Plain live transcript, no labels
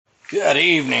Good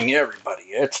evening, everybody.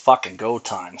 It's fucking go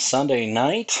time. Sunday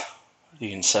night,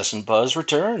 the Incessant Buzz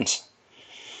returns.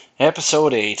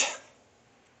 Episode 8.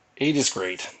 8 is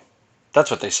great.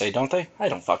 That's what they say, don't they? I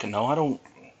don't fucking know. I don't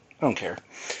care.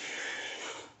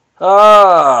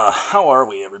 How are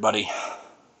we, everybody?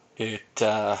 It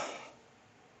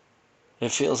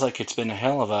feels like it's been a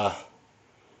hell of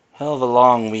a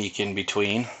long week in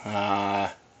between.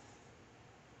 Yeah.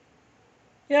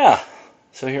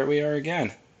 So here we are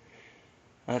again.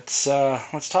 Let's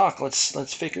talk.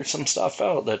 Let's figure some stuff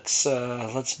out. Let's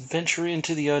venture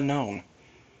into the unknown.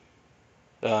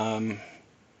 Um,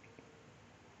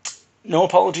 No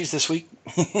apologies this week,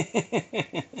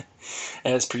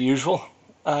 as per usual.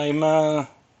 I'm uh,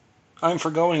 I'm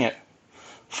forgoing it.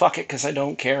 Fuck it, because I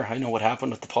don't care. I know what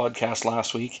happened with the podcast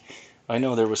last week. I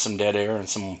know there was some dead air and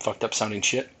some fucked up sounding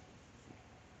shit.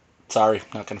 Sorry,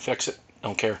 not gonna fix it.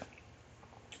 Don't care.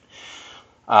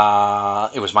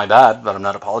 It was my bad, but I'm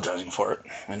not apologizing for it.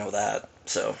 I know that.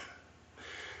 So,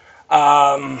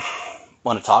 um,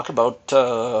 want to talk about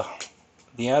the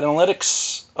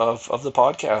analytics of the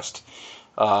podcast,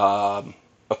 um,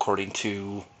 according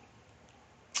to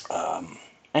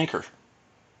Anchor.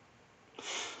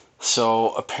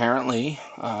 So apparently,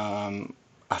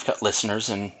 I've got listeners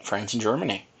and friends in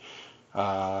Germany.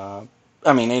 Uh,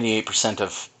 I mean, 88%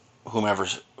 of whoever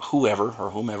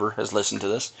has listened to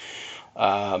this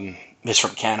is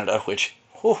from Canada, which,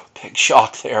 whew, big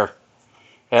shock there.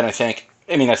 And I thank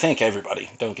everybody.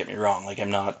 Don't get me wrong. Like,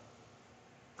 I'm not,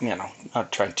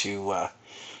 not trying to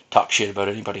talk shit about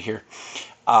anybody here.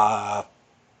 Uh,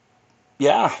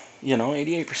 yeah,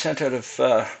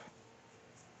 88%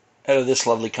 out of this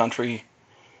lovely country,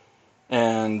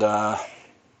 and 10%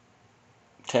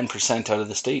 out of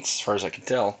the states, as far as I can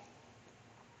tell.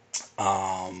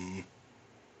 Um,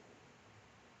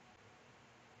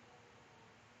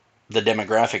 the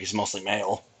demographic is mostly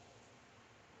male.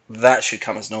 That should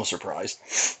come as no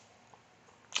surprise.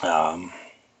 Um,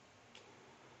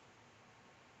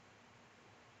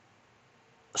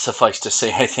 Suffice to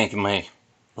say, I think my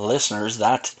listeners,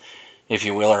 that, if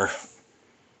you will, are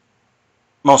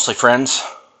mostly friends,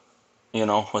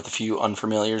 with a few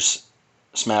unfamiliars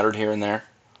smattered here and there.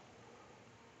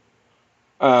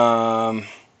 Um,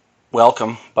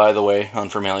 Welcome, by the way,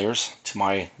 unfamiliars, to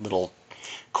my little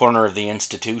corner of the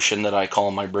institution that I call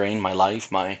my brain, my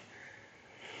life, my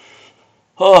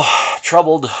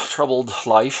troubled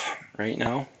life right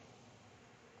now.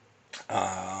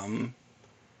 Um,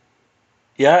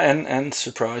 yeah, and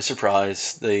surprise,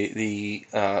 surprise, the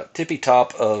tippy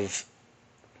top of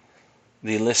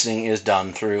the listening is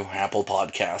done through Apple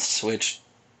Podcasts, which,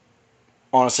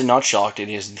 honestly, not shocked. It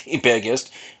is the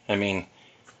biggest. I mean,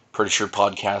 pretty sure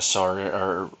podcasts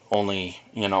are only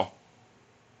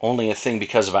a thing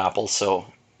because of Apple. So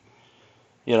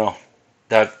you know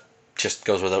that just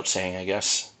goes without saying, I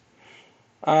guess.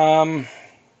 Um,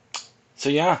 so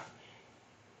yeah,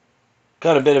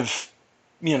 got a bit of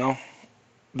you know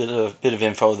bit of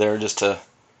info there just to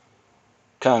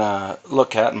kind of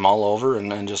look at and mull over,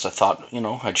 and just a thought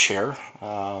I'd share.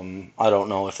 I don't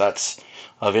know if that's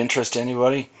of interest to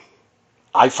anybody.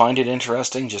 I find it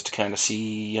interesting just to kind of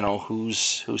see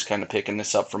who's kind of picking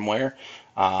this up from where.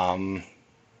 Um,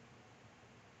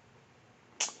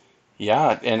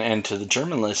 yeah, and to the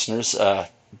German listeners,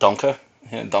 Danke,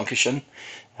 Dankeschön,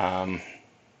 um,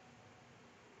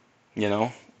 you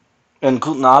know, and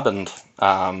Guten Abend,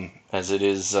 as it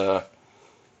is,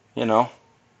 you know,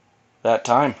 that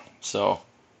time. So,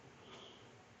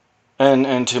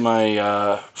 and to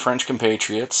my French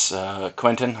compatriots,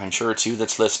 Quentin, I'm sure it's you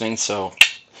that's listening, so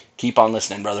keep on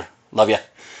listening, brother. Love you.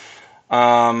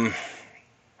 Um,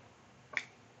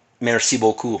 Merci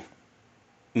beaucoup,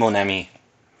 mon ami.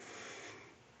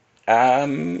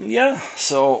 Yeah,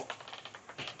 so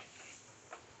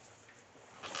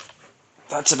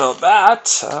that's about that.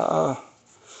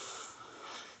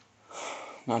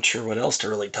 Not sure what else to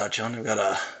really touch on. I've got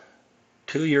a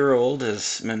 2-year-old,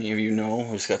 as many of you know,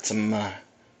 who's got some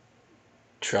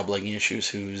troubling issues,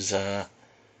 who's in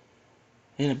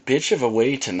a bitch of a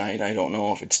way tonight. I don't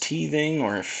know if it's teething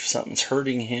or if something's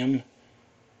hurting him.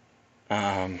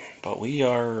 But we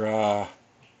are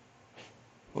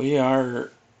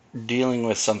dealing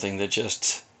with something that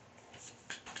just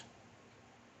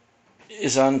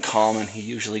is uncommon. He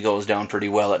usually goes down pretty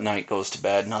well at night, goes to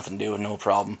bed, nothing doing, no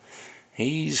problem.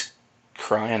 He's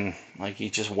crying like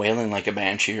he's just wailing like a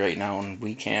banshee right now, and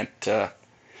we can't.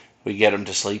 We get him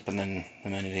to sleep, and then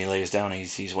the minute he lays down,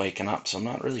 he's waking up. So I'm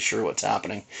not really sure what's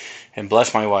happening. And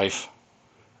bless my wife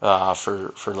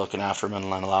for looking after him and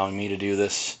allowing me to do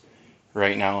this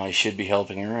right now. I should be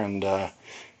helping her, and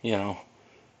you know,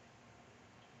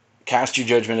 cast your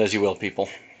judgment as you will, people.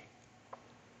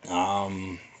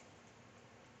 Um,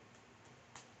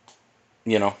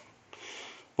 you know,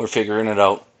 we're figuring it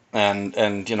out, and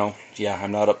yeah,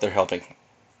 I'm not up there helping.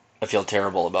 I feel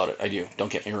terrible about it. I do. Don't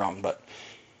get me wrong, but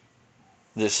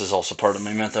this is also part of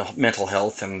my mental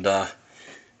health, and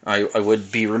I would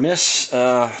be remiss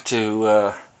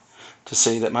to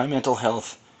say that my mental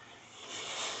health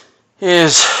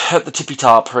is at the tippy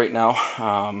top right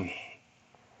now.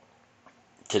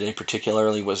 Today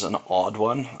particularly was an odd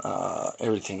one.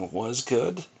 Everything was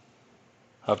good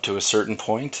up to a certain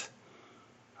point.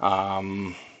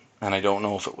 And I don't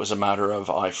know if it was a matter of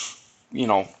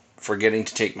forgetting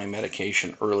to take my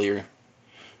medication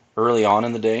early on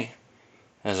in the day,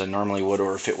 as I normally would,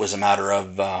 or if it was a matter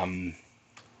of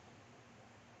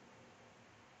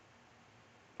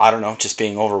I don't know, just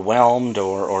being overwhelmed,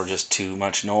 or just too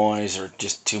much noise, or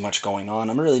just too much going on.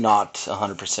 I'm really not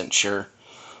 100% sure.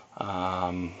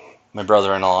 Um, my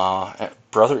brother-in-law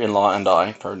and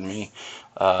I, pardon me,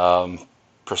 um,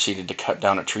 proceeded to cut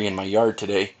down a tree in my yard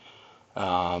today.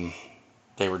 Um,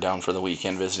 they were down for the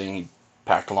weekend visiting. He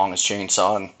packed along his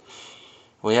chainsaw, and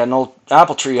we had an old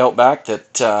apple tree out back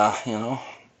that,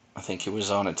 I think it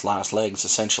was on its last legs,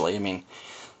 essentially. I mean,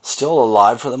 still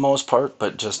alive for the most part,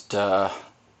 but just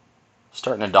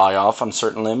starting to die off on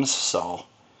certain limbs. So,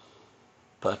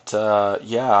 but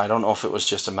yeah, I don't know if it was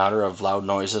just a matter of loud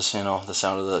noises, the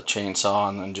sound of the chainsaw,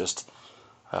 and then just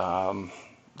um,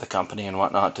 the company and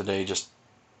whatnot today, just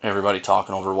everybody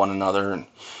talking over one another and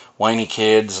whiny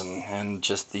kids and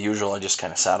just the usual. I just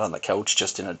kind of sat on the couch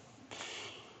just in a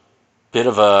bit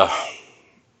of a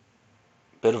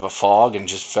fog and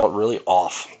just felt really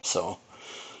off. So,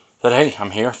 but hey,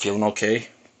 I'm here, feeling okay,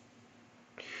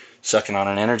 sucking on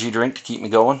an energy drink to keep me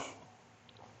going.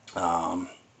 Um,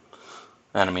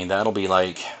 and I mean, that'll be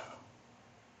like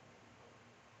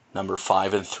number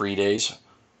 5 in 3 days,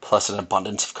 plus an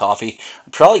abundance of coffee.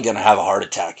 I'm probably going to have a heart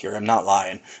attack here. I'm not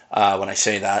lying when I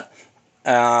say that.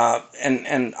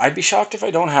 And I'd be shocked if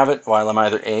I don't have it while I'm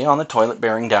either A, on the toilet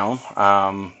bearing down,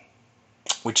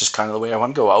 which is kind of the way I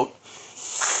want to go out,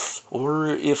 or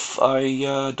if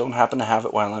I don't happen to have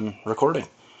it while I'm recording.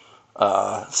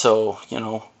 So,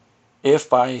 if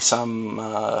by some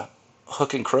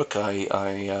hook and crook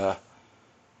I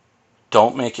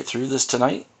don't make it through this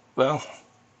tonight, well,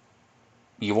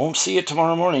 you won't see it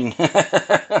tomorrow morning.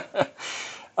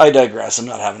 I digress. I'm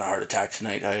not having a heart attack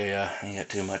tonight. I got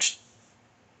too much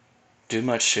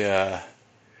to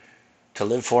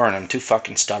live for, and I'm too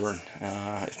fucking stubborn.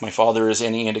 If my father is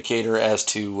any indicator as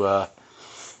to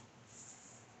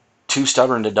too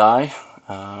stubborn to die,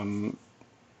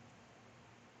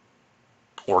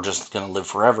 or just gonna live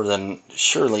forever, then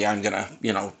surely I'm gonna,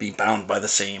 be bound by the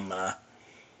same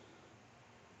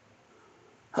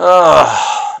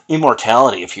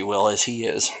immortality, if you will, as he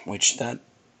is. Which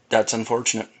that's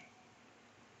unfortunate.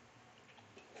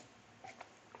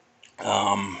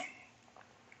 Um,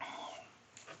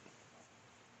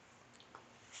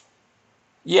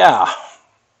 yeah,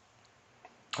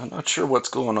 I'm not sure what's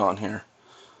going on here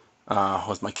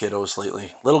with my kiddos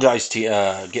lately. Little guy's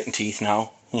getting teeth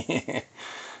now,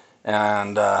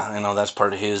 and I know that's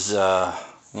part of his,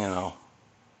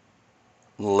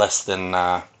 less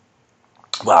than.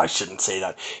 Well, I shouldn't say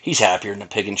that. He's happier than a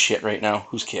pig in shit right now.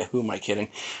 Who am I kidding?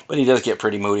 But he does get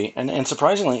pretty moody, and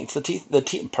surprisingly, it's the teeth. The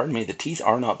teeth. Pardon me. The teeth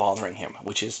are not bothering him,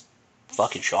 which is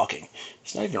fucking shocking.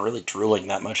 He's not even really drooling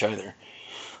that much either.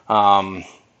 Um,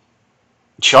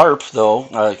 Sharp though,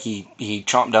 he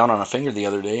chomped down on a finger the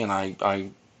other day, and I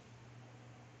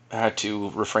had to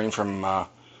refrain from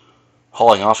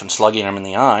hauling off and slugging him in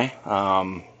the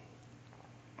eye.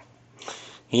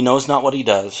 He knows not what he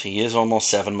does. He is almost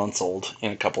 7 months old.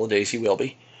 In a couple of days, he will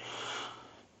be.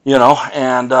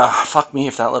 And fuck me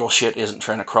if that little shit isn't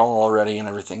trying to crawl already and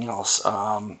everything else.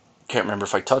 Can't remember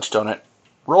if I touched on it.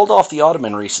 Rolled off the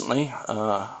ottoman recently.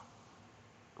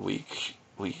 Week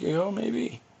ago,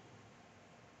 maybe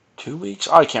 2 weeks.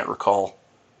 I can't recall.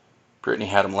 Brittany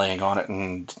had him laying on it,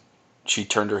 and she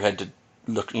turned her head to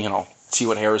look, see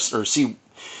what Harris, or see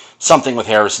something with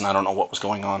Harrison. I don't know what was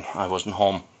going on. I wasn't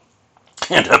home,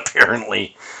 and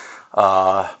apparently,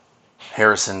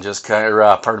 Harrison just kind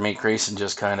of, pardon me, Grayson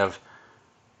just kind of,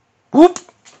 whoop,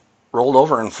 rolled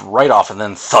over and right off, and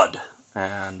then thud.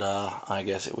 And I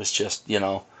guess it was just,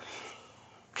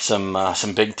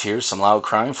 some big tears, some loud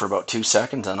crying for about 2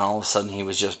 seconds, and all of a sudden he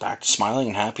was just back to smiling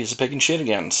and happy as a pig in shit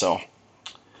again. So,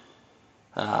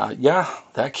 yeah,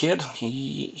 that kid,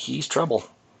 he's trouble.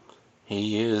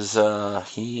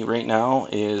 He right now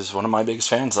is one of my biggest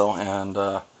fans though, and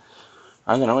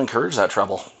I'm going to encourage that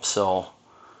trouble. So,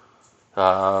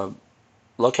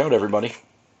 look out, everybody.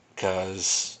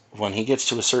 because when he gets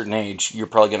to a certain age, you're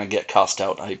probably going to get cussed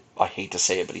out. I hate to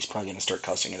say it, but he's probably going to start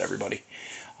cussing at everybody.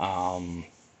 Um,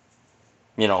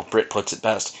 Britt puts it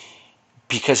best.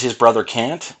 Because his brother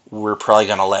can't, we're probably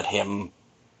going to let him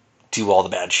do all the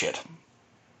bad shit,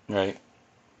 right?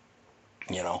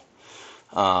 You know.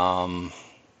 Um,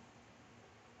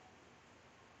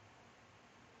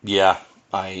 yeah,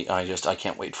 I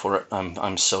can't wait for it.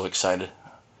 I'm so excited.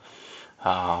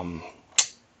 Um,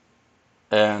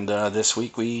 and this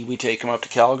week we take him up to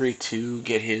Calgary to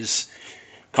get his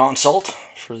consult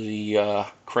for the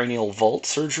cranial vault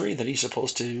surgery that he's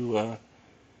supposed to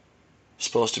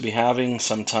be having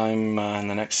sometime in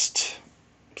the next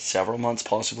several months,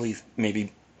 possibly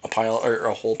maybe a pile or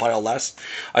a whole pile less.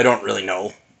 I don't really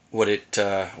know what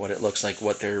it looks like,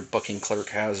 what their booking clerk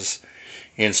has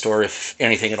in store, if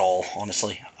anything at all.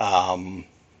 Honestly,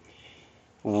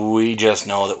 we just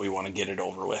know that we want to get it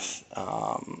over with.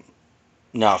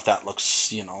 Now, if that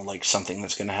looks, like something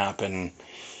that's going to happen,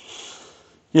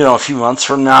 a few months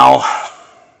from now,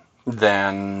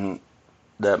 then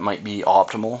that might be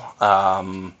optimal.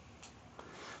 But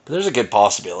there's a good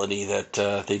possibility that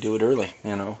they do it early,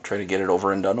 try to get it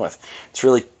over and done with. It's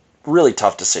really, really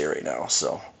tough to say right now.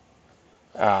 So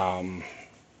um,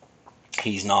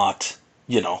 he's not,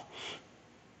 you know,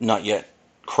 not yet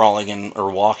crawling or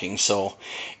walking. So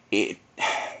it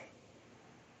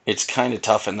it's kind of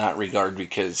tough in that regard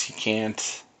because he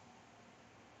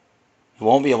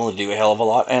won't be able to do a hell of a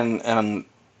lot. And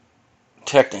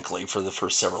technically, for the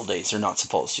first several days, they're not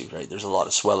supposed to, right? There's a lot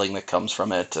of swelling that comes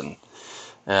from it, and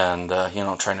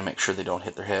trying to make sure they don't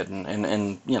hit their head,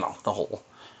 and the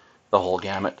whole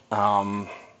gamut.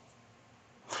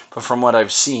 But from what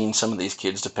I've seen, some of these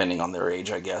kids, depending on their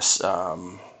age, I guess,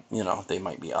 they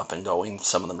might be up and going.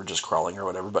 Some of them are just crawling or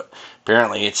whatever. But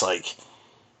apparently, it's like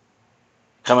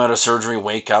come out of surgery,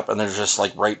 wake up, and they're just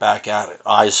like right back at it,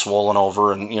 eyes swollen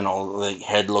over, and the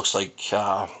head looks like.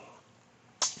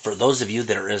 For those of you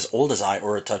that are as old as I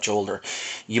or a touch older,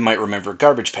 you might remember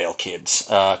Garbage Pail Kids,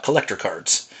 collector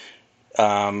cards.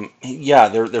 Yeah,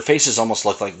 their faces almost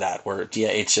look like that. Where yeah,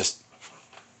 it's just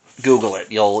Google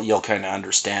it, you'll kind of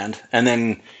understand, and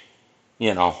then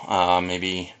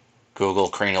maybe Google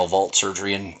cranial vault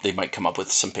surgery, and they might come up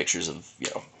with some pictures of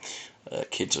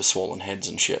kids with swollen heads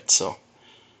and shit. So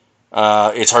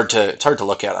it's hard to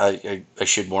look at. I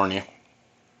should warn you.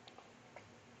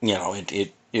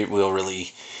 It will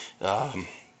really um,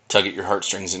 tug at your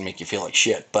heartstrings and make you feel like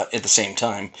shit. But at the same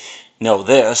time, know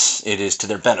this: it is to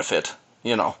their benefit.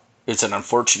 It's an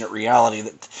unfortunate reality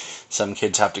that some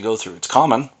kids have to go through. It's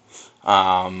common,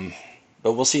 um,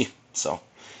 but we'll see. So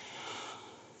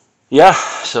yeah,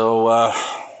 so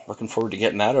looking forward to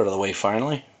getting that out of the way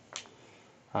finally.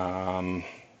 Um,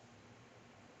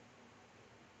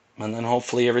 and then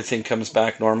hopefully everything comes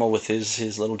back normal with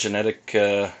his little genetics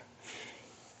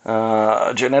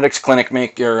clinic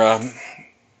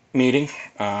meeting.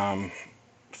 Um,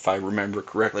 if I remember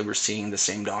correctly, we're seeing the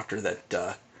same doctor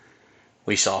that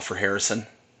we saw for Harrison.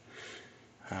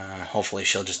 Hopefully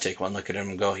she'll just take one look at him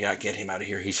and go, yeah, get him out of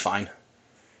here. He's fine.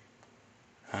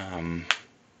 Um,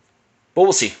 but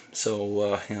we'll see.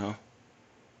 So,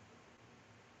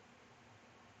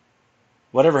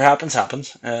 whatever happens,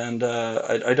 happens. And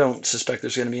I don't suspect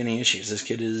there's going to be any issues. This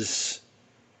kid is,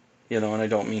 and I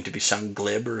don't mean to be sound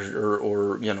glib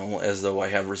or as though I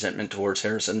have resentment towards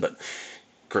Harrison, but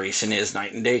Grayson is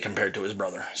night and day compared to his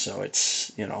brother. So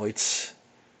it's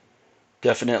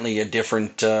definitely a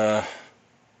different animal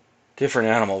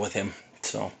with him.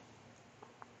 So,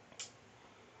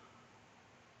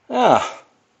 yeah,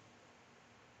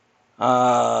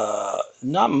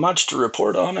 not much to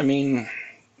report on. I mean,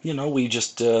 we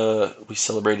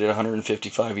celebrated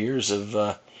 155 years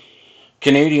of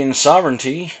Canadian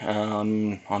sovereignty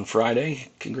on Friday.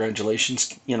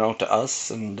 Congratulations, to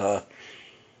us, and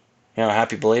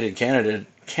happy belated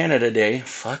Canada Day.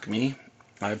 Fuck me.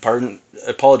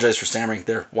 Apologize for stammering.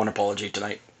 There, one apology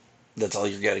tonight. That's all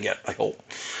you're gonna get, I hope.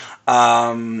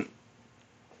 Um,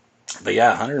 but yeah,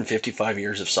 155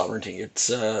 years of sovereignty. It's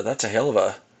that's a hell of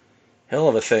a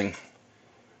thing.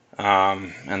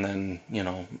 And then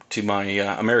to my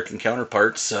American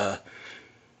counterparts,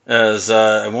 as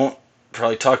I won't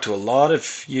probably talk to a lot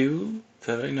of you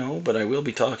that I know, but I will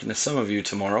be talking to some of you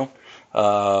tomorrow.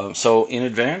 So in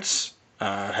advance,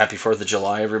 happy 4th of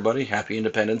July, everybody. Happy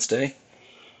Independence Day.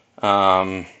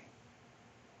 Um,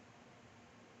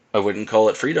 I wouldn't call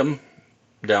it freedom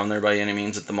down there by any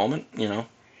means at the moment.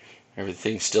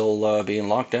 Everything's still being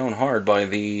locked down hard by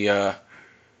the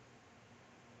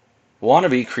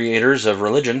wannabe creators of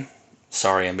religion.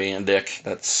 Sorry, I'm being a dick.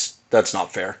 That's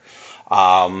not fair.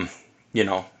 Um, you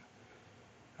know,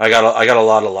 I got a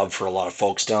lot of love for a lot of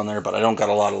folks down there, but I don't got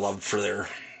a lot of love for their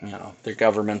their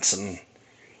governments and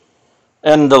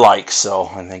the like. So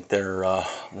I think their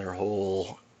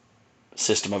whole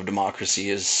system of democracy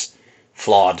is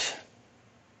flawed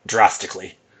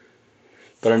drastically.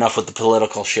 But enough with the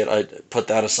political shit. I put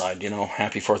that aside.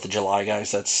 Happy 4th of July,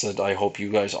 guys. I hope you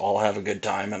guys all have a good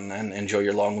time and enjoy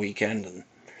your long weekend and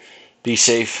be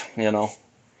safe.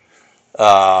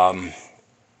 Um,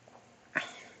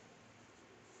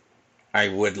 I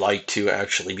would like to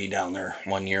actually be down there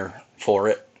one year for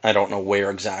it. I don't know where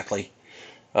exactly.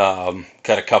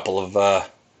 Got a couple of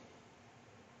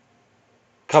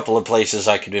places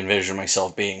I could envision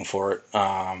myself being for it.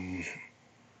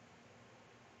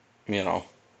 You know,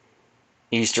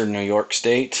 Eastern New York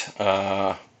State.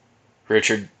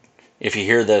 Richard, if you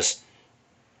hear this,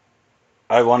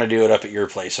 I want to do it up at your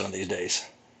place one of these days.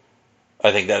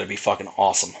 I think that'd be fucking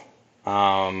awesome.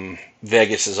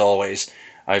 Vegas, as always,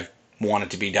 I've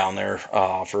wanted to be down there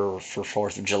for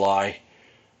 4th of July.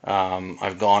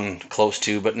 I've gone close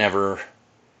to, but never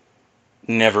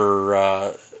been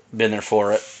there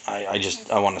for it.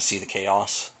 I want to see the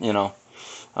chaos,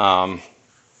 um,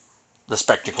 the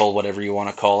spectacle, whatever you want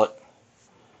to call it.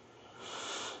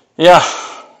 Yeah,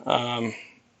 um,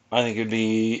 I think it'd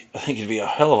be a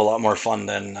hell of a lot more fun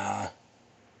than kind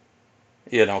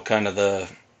of the,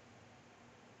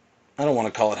 I don't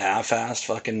want to call it half-assed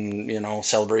fucking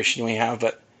celebration we have,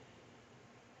 but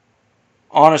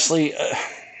honestly,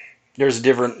 there's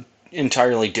a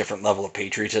entirely different level of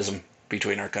patriotism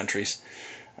between our countries.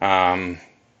 Um,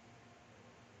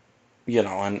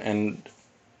 and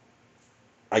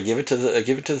I give it to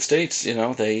the states.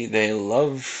 They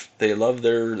love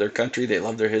their country. They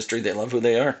love their history. They love who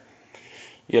they are.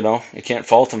 You can't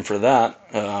fault them for that.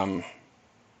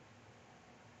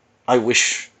 I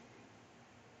wish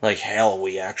like hell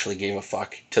we actually gave a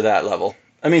fuck to that level.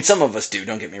 I mean, some of us do.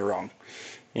 Don't get me wrong.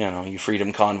 You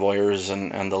freedom convoyers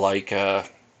and the like.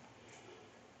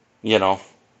 You know,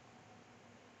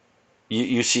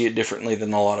 you see it differently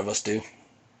than a lot of us do.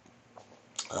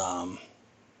 Um,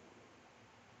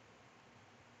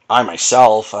 I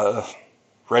myself,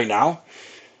 right now,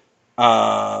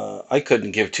 I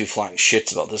couldn't give two flying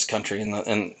shits about this country,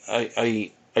 and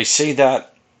I say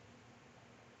that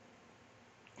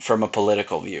from a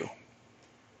political view.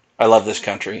 I love this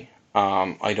country.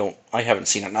 I haven't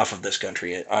seen enough of this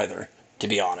country either, to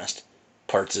be honest.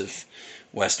 Parts of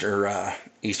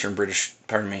Eastern British,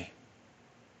 pardon me,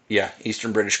 yeah,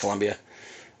 Eastern British Columbia.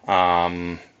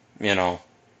 Um, you know,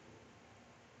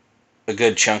 a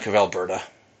good chunk of Alberta.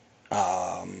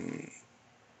 Um,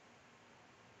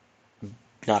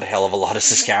 Not a hell of a lot of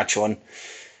Saskatchewan,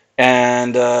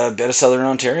 and a bit of Southern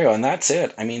Ontario, and that's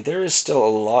it. I mean, there is still a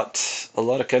lot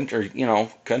of country,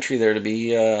 country there to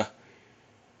be,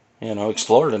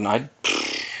 explored, and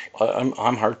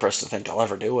I'm hard pressed to think I'll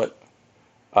ever do it.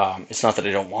 It's not that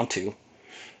I don't want to,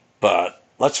 but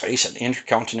let's face it,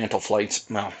 intercontinental flights.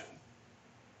 Well,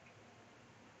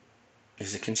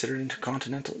 is it considered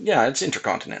intercontinental? Yeah, it's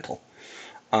intercontinental.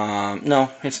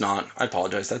 No, it's not. I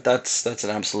apologize. That's an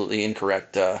absolutely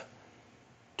incorrect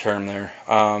term there.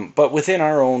 But within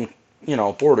our own,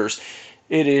 borders,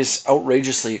 it is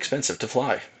outrageously expensive to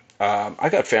fly. I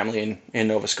got family in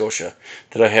Nova Scotia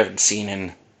that I haven't seen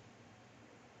in,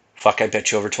 fuck, I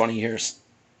bet you over 20 years.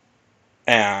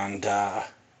 And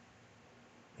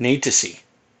need to see,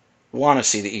 want to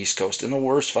see the East Coast in the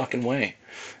worst fucking way.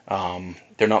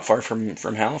 They're not far from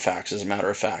Halifax, as a matter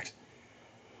of fact.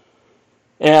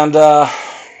 And,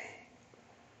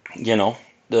 you know,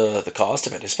 the cost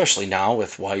of it, especially now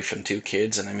with wife and two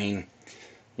kids, and I mean,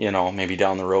 maybe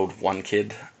down the road one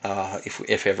kid,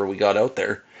 if ever we got out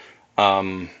there.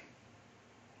 Um,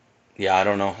 yeah, I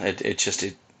don't know.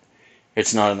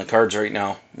 It's not in the cards right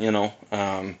now,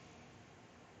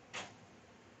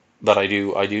 but I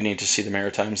do need to see the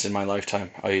Maritimes in my lifetime.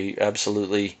 I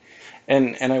absolutely,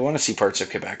 and I want to see parts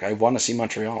of Quebec. I want to see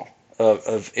Montreal.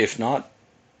 Of if not,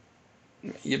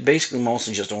 basically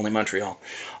mostly just only Montreal.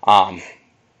 Um,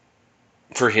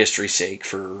 for history's sake,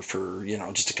 for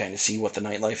just to kind of see what the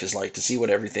nightlife is like, to see what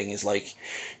everything is like,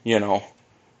 you know,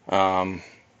 um,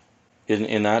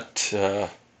 in that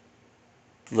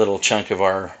little chunk of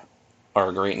our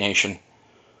great nation.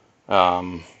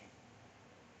 Um,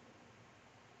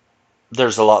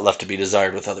 there's a lot left to be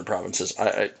desired with other provinces.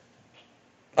 I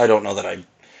don't know that I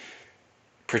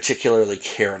particularly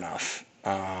care enough.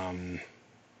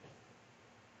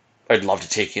 I'd love to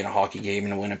take in a hockey game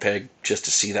in Winnipeg just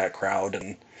to see that crowd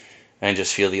and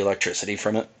just feel the electricity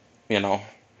from it. You know,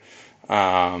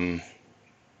 um,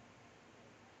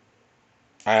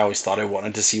 I always thought I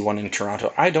wanted to see one in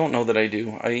Toronto. I don't know that I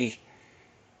do.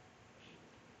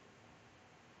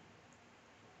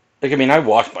 like, I mean, I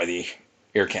walked by the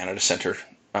Air Canada Centre,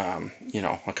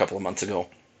 a couple of months ago,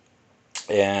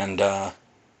 and I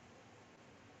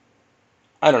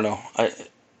don't know. I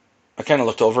kind of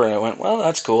looked over and I went, well,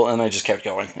 that's cool, and I just kept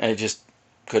going. I just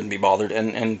couldn't be bothered,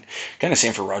 and kind of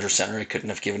same for Rogers Centre. I couldn't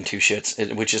have given two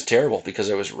shits, which is terrible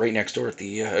because I was right next door at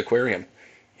the aquarium.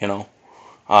 You know,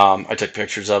 I took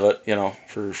pictures of it,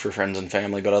 for friends and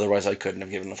family, but otherwise I couldn't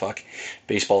have given a fuck.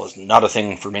 Baseball is not a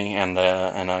thing for me, and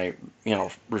I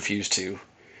refuse to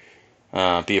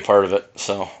be a part of it.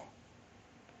 So,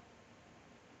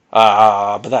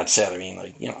 but that said, I mean,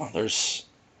 like,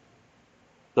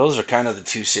 those are kind of the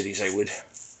two cities I would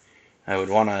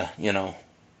want to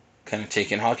kind of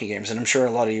take in hockey games. And I'm sure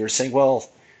a lot of you are saying, well,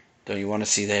 don't you want to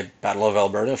see the Battle of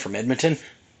Alberta from Edmonton?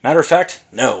 Matter of fact,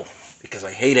 no, because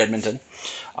I hate Edmonton.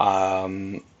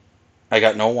 Um, I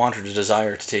got no want or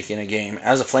desire to take in a game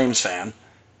as a Flames fan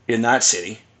in that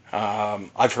city.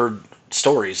 I've heard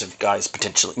stories of guys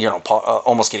potentially,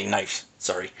 almost getting knifed.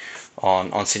 Sorry,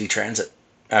 on city transit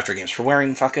after games for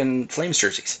wearing fucking Flames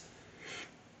jerseys.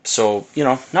 So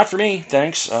not for me.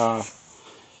 Thanks. And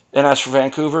as for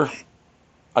Vancouver,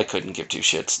 I couldn't give two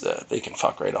shits. They can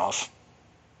fuck right off.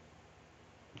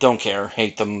 Don't care.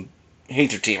 Hate them.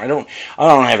 Hate their team. I don't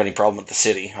have any problem with the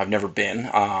city. I've never been.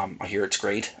 I hear it's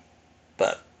great,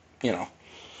 but you know,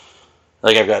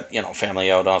 like I've got family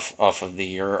out off of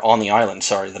the or on the island.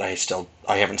 Sorry, that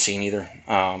I haven't seen either.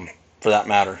 For that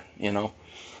matter,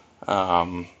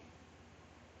 um,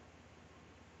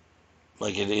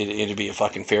 like it'd be a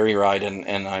fucking ferry ride,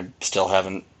 and I still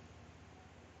haven't,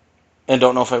 and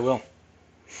don't know if I will.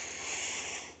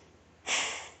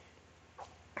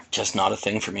 Just not a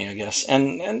thing for me, I guess.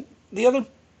 And the other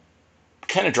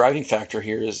kind of driving factor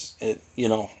here is,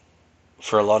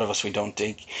 for a lot of us, we don't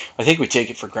take. I think we take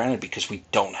it for granted because we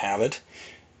don't have it.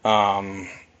 Um,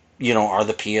 are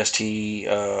the PST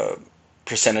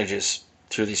percentages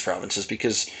through these provinces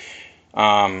because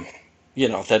um,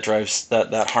 that drives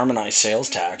that harmonized sales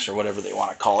tax or whatever they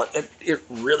want to call it. It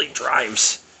really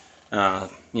drives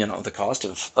the cost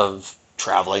of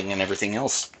traveling and everything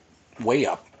else way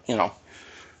up.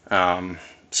 Um,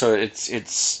 so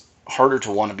it's harder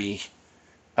to want to be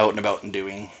out and about and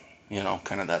doing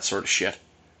kind of that sort of shit.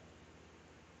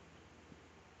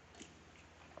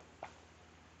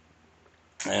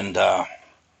 And I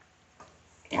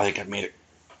think I've made it.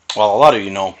 Well, a lot of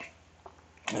you know.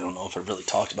 I don't know if I've really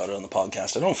talked about it on the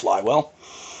podcast. I don't fly well.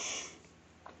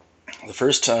 The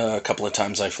first couple of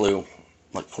times I flew,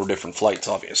 like 4 different flights,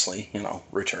 obviously,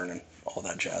 return and all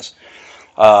that jazz.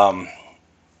 Um,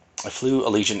 I flew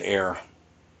Allegiant Air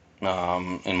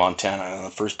in Montana, and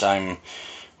the first time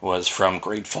was from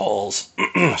Great Falls,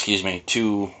 excuse me,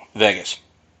 to Vegas.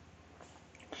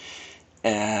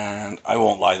 And I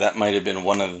won't lie, that might have been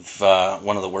one of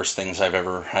the worst things I've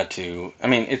ever had to. I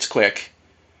mean, it's quick.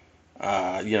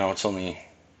 It's only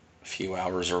a few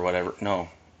hours or whatever. No,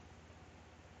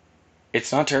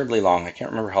 it's not terribly long. I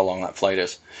can't remember how long that flight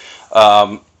is.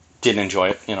 Um, didn't enjoy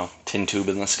it. Tin tube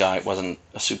in the sky. It wasn't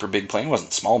a super big plane. It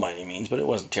wasn't small by any means, but it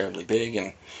wasn't terribly big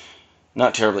and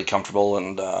not terribly comfortable.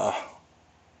 And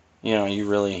you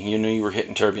knew you were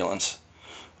hitting turbulence.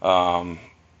 Um,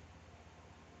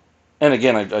 and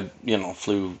again, I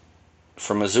flew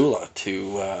from Missoula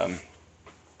to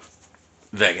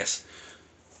Vegas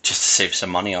just to save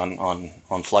some money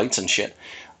on flights and shit.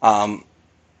 Um,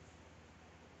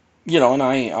 and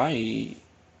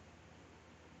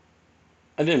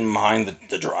I didn't mind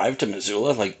the drive to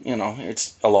Missoula. Like,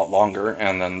 it's a lot longer,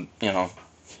 and then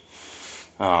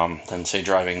than say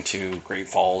driving to Great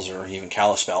Falls or even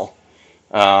Kalispell.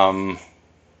 Um,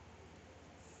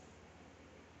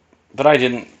 but I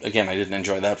didn't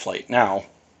enjoy that flight. Now,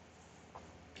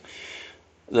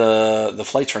 the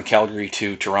flights from Calgary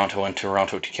to Toronto and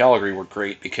Toronto to Calgary were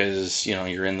great because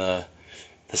you're in the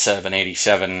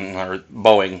 787 or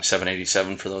Boeing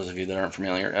 787 for those of you that aren't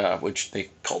familiar, which they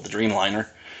called the Dreamliner.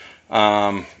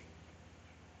 Um,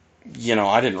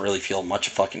 I didn't really feel much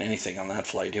of fucking anything on that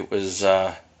flight. It was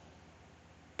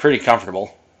pretty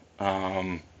comfortable.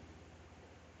 Um,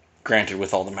 Granted,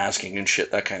 with all the masking and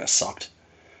shit, that kind of sucked.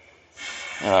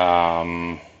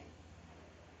 Um,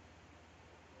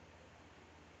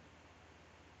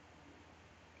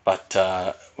 but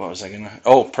what was I gonna?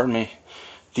 Oh, pardon me.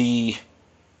 The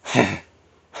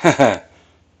ugh,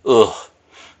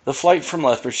 the flight from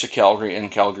Lethbridge to Calgary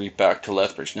and Calgary back to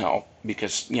Lethbridge now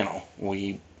because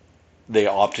they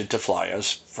opted to fly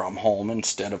us from home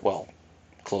instead of, well,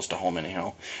 close to home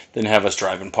anyhow, then have us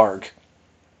drive and park.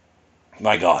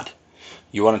 My God,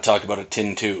 you want to talk about a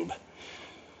tin tube?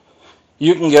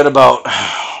 You can get about,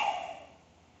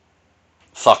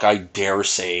 fuck, I dare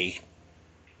say,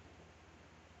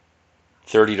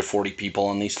 30 to 40 people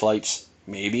on these flights,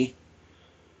 maybe.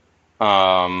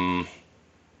 Um,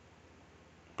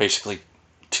 Basically,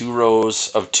 two rows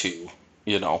of two,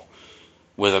 you know,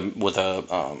 with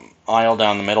a aisle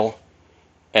down the middle,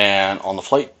 and on the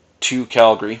flight to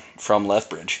Calgary from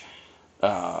Lethbridge,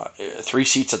 three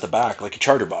seats at the back, like a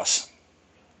charter bus.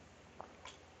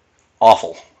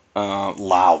 Awful,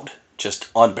 loud, just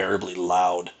unbearably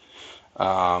loud.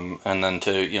 And then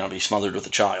to be smothered with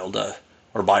a child,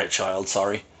 or by a child,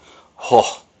 sorry.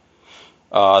 Oh,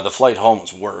 the flight home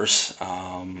was worse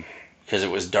because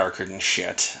it was darker than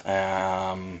shit.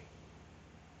 I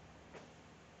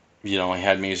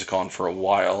had music on for a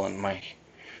while, and my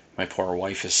poor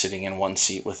wife is sitting in one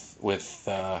seat with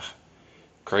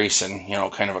Grayson,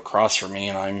 kind of across from me,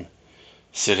 and I'm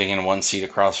sitting in one seat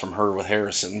across from her with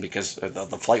Harrison because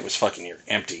the flight was fucking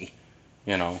empty.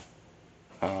 You know,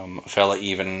 a fella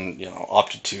even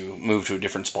opted to move to a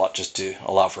different spot just to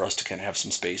allow for us to kind of have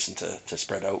some space and to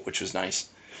spread out, which was nice.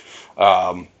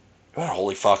 Um, but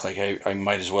holy fuck, like I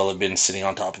might as well have been sitting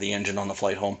on top of the engine on the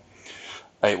flight home.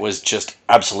 It was just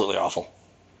absolutely awful.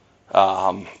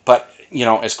 But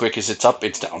as quick as it's up,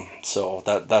 it's down. So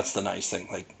that's the nice thing.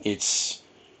 Like it's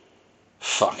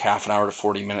fuck half an hour to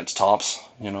 40 minutes tops.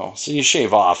 So you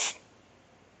shave off,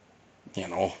 you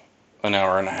know, an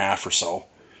hour and a half or so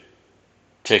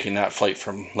taking that flight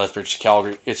from Lethbridge to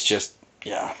Calgary. It's just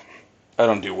yeah, I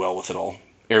don't do well with it all.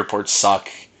 Airports suck.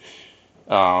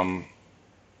 Um,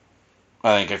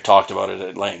 I think I've talked about it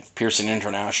at length. Pearson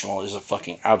International is a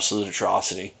fucking absolute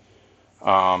atrocity.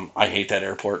 I hate that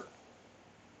airport,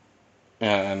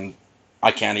 and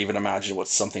I can't even imagine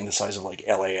what's something the size of like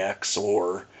LAX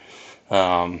or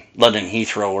London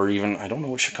Heathrow, or even I don't know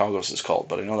what Chicago's is called,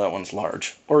 but I know that one's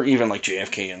large, or even like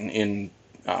JFK in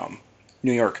um,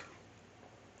 New York.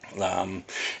 And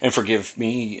forgive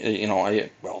me,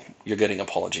 you're getting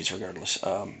apologies regardless.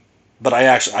 But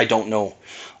I don't know,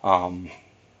 um,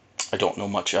 I don't know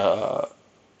much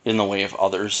in the way of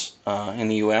others in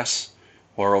the U.S.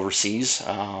 or overseas.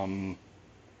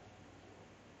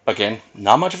 Again,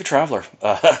 not much of a traveler.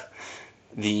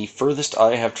 The furthest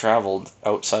I have traveled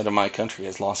outside of my country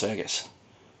is Las Vegas.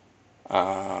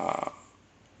 Uh,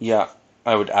 yeah,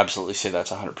 I would absolutely say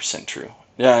that's 100% true.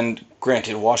 Yeah, and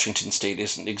granted, Washington State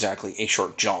isn't exactly a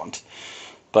short jaunt,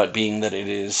 but being that it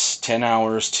is 10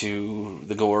 hours to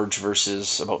the Gorge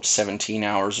versus about 17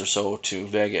 hours or so to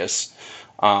Vegas,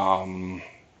 um,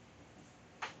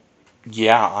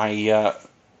 yeah, I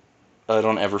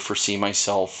don't ever foresee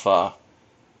myself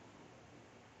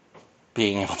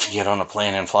being able to get on a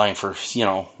plane and flying for,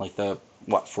 like the,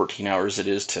 14 hours it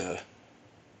is to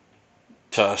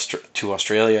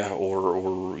Australia,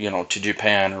 or to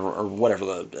Japan, or whatever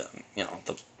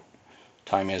the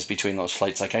time is between those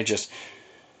flights. Like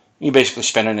you basically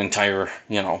spend an entire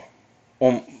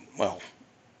um, well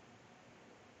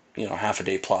half a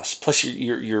day plus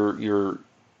you're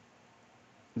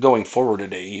going forward a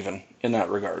day even in that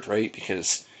regard, right?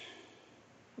 Because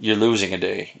you're losing a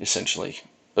day essentially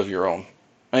of your own.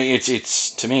 I mean,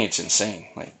 it's to me it's insane.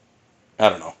 Like I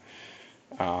don't know.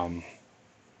 Um,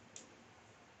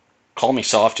 Call me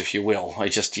soft if you will. I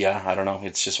don't know.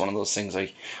 It's just one of those things.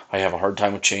 I have a hard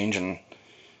time with change, and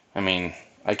I mean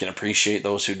I can appreciate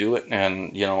those who do it,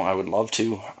 and I would love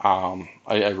to.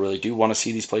 I really do want to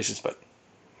see these places, but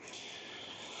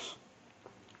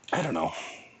I don't know.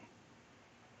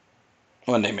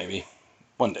 One day maybe.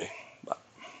 One day. But,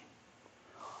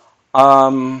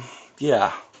 um,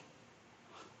 yeah.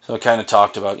 So I kind of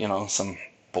talked about some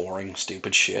boring,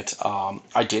 stupid shit.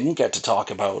 I didn't get to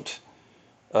talk about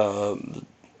uh,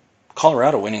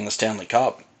 Colorado winning the Stanley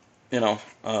Cup. You know,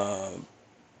 uh,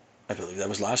 I believe that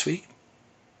was last week.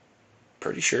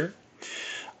 Pretty sure.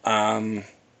 Um,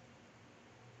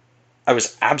 I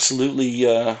was absolutely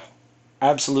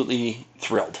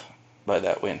thrilled by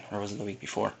that win. Or was it the week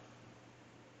before?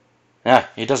 Yeah,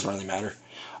 it doesn't really matter.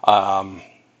 Um,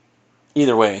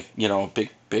 Either way,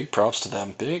 big props to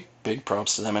them. Big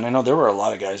props to them. And I know there were a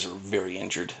lot of guys who were very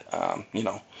injured. I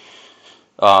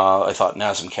thought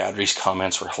Nazem Kadri's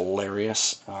comments were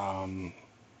hilarious. You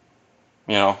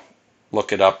know,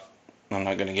 look it up. I'm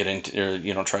not going to get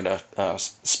into, or, try to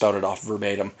spout it off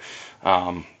verbatim.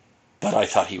 Um, but I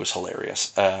thought he was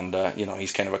hilarious. And,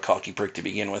 he's kind of a cocky prick to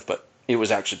begin with, but it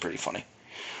was actually pretty funny.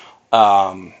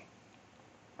 Um,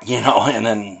 and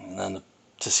then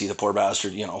to see the poor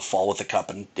bastard, fall with the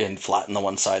cup and flatten the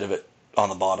one side of it on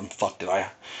the bottom. Fuck, did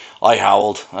I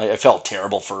howled. I felt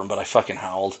terrible for him, but I fucking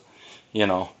howled. You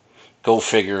know, go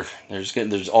figure.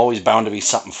 There's always bound to be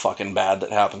something fucking bad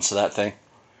that happens to that thing.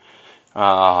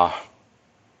 Uh,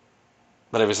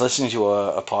 but I was listening to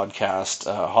a podcast,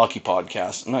 a hockey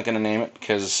podcast. I'm not going to name it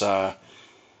because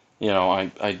you know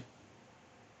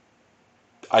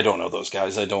I don't know those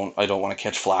guys. I don't want to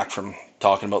catch flack from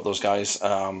talking about those guys.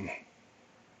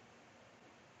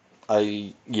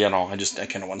 I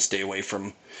kind of want to stay away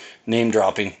from name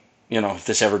dropping. If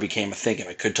this ever became a thing, and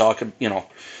I could talk,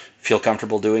 feel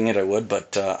comfortable doing it, I would.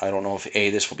 But I don't know if A,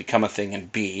 this will become a thing,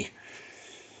 and B,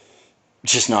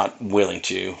 just not willing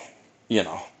to, you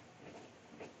know,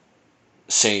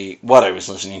 say what I was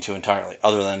listening to entirely,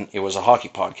 other than it was a hockey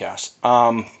podcast.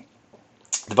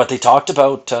 But they talked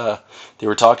about, they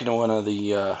were talking to one of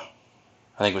the, I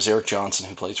think it was Eric Johnson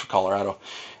who plays for Colorado,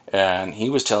 and he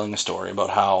was telling a story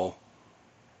about how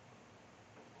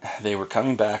they were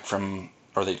coming back from,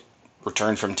 or they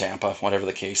returned from Tampa, whatever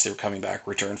the case, they were coming back,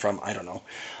 returned from, I don't know.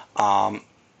 Um,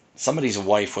 Somebody's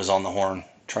wife was on the horn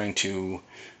trying to,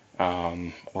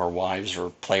 or wives or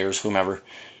players, whomever,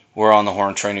 were on the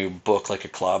horn trying to book like a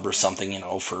club or something,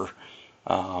 for,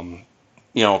 um,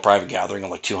 a private gathering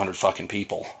of like 200 fucking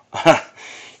people.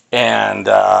 And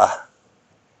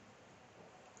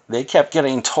they kept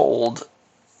getting told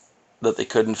that they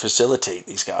couldn't facilitate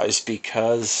these guys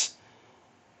because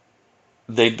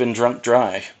they'd been drunk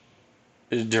dry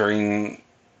during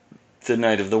the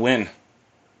night of the win.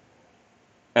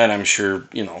 And I'm sure,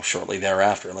 shortly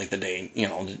thereafter, like the day,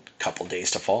 the couple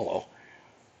days to follow.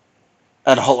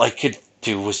 And all I could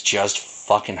do was just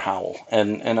fucking howl.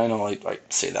 And I know I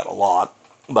say that a lot,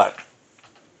 but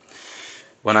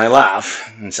when I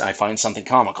laugh and I find something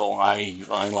comical, I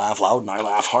laugh loud and I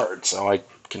laugh hard. So I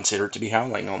consider it to be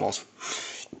howling almost.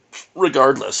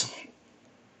 Regardless.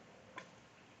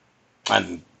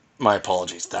 And my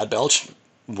apologies. That belch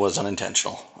was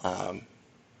unintentional.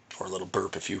 Or a little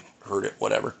burp if you heard it,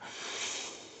 whatever.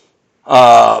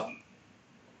 Uh,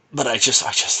 but I just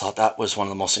thought that was one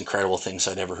of the most incredible things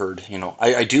I'd ever heard.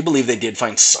 I do believe they did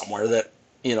find somewhere that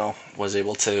was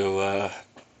able to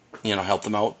help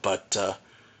them out. But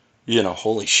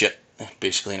holy shit,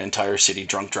 basically an entire city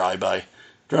drunk dry by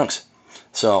drunks.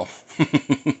 So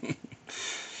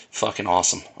fucking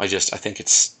awesome. I think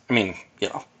it's. I mean,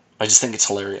 I just think it's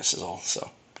hilarious is all. So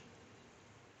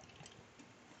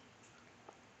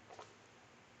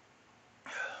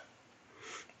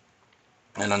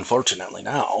and unfortunately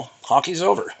now hockey's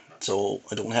over, so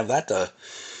I don't have that to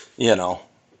you know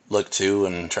look to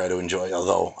and try to enjoy.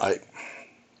 Although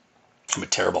I'm a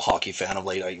terrible hockey fan of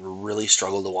late. I really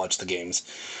struggle to watch the games.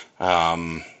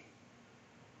 Um,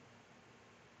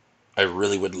 I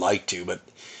really would like to, but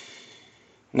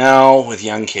now with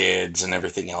young kids and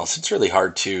everything else, it's really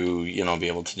hard to, be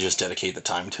able to just dedicate the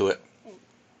time to it.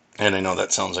 And I know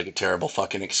that sounds like a terrible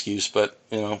fucking excuse, but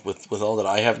with all that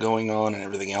I have going on and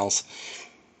everything else,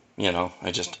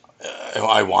 I just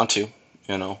I want to,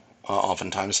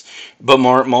 oftentimes, but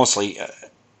mostly,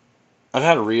 I've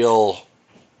had a real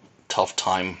tough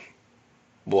time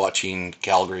watching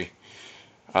Calgary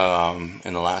in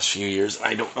the last few years.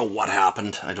 I don't know what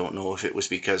happened. I don't know if it was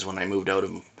because when I moved out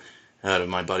of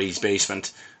my buddy's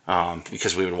basement,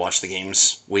 because we would watch the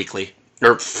games weekly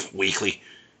or weekly,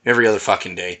 every other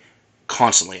fucking day,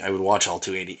 constantly. I would watch all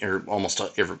 280 or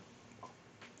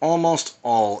almost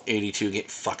all 82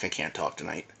 games. Fuck, I can't talk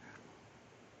tonight.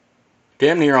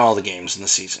 Damn near all the games in the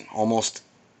season. Almost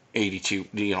 82.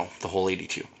 The whole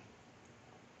 82.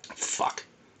 Fuck.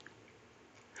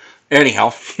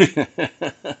 Anyhow,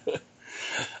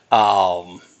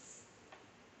 um,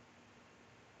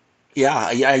 yeah,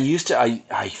 I used to.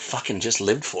 I fucking just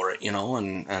lived for it,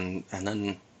 and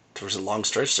then there was a long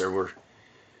stretch there where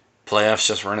playoffs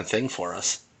just weren't a thing for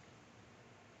us.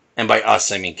 And by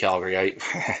us, I mean Calgary.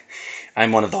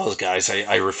 I'm one of those guys.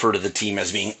 I refer to the team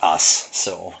as being us.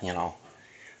 So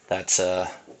that's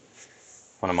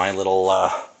one of my little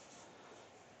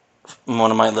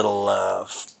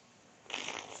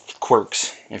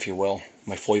quirks, if you will,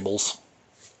 my foibles.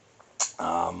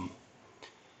 Um,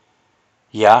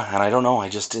 yeah, and I don't know. I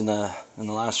just in the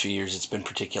last few years, it's been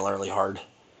particularly hard.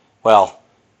 Well,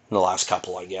 in the last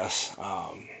couple, I guess.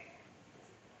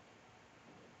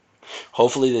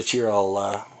 Hopefully this year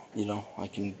I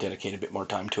can dedicate a bit more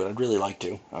time to it. I'd really like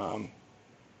to.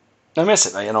 I miss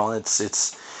it.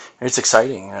 It's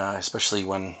exciting, especially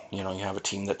when you have a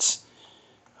team that's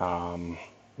um,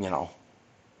 you know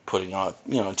putting on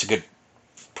it's a good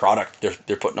product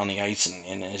they're putting on the ice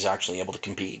and is actually able to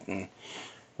compete and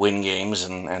win games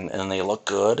and they look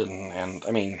good and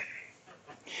I mean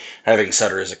having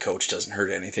Sutter as a coach doesn't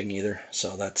hurt anything either.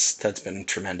 So that's been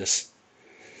tremendous.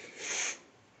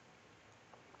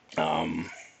 Um,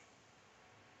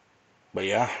 but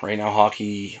yeah, right now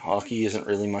hockey isn't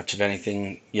really much of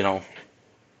anything,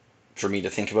 for me to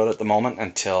think about at the moment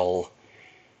until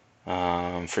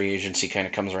free agency kind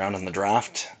of comes around in the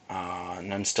draft.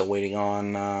 And I'm still waiting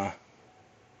on,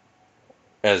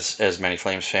 as many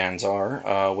Flames fans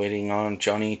are, waiting on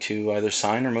Johnny to either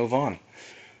sign or move on.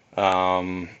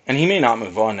 And he may not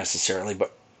move on necessarily,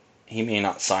 but he may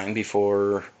not sign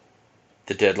before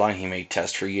the deadline. He may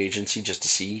test free agency just to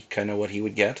see kind of what he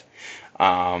would get.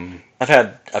 I've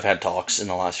had talks in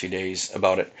the last few days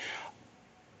about it.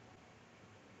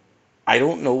 I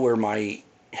don't know where my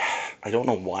I don't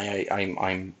know why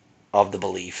I'm of the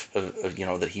belief of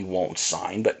that he won't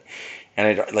sign, but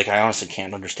I honestly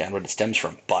can't understand what it stems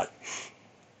from. But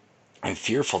I'm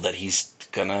fearful that he's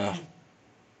gonna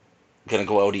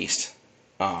go out east.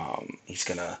 He's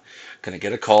gonna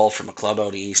get a call from a club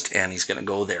out east, and he's gonna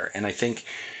go there. And I think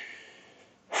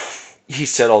he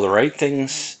said all the right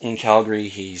things in Calgary.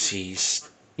 He's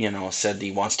said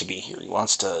he wants to be here. He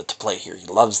wants to play here. He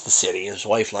loves the city. His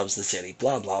wife loves the city.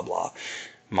 Blah blah blah.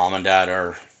 Mom and dad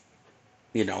are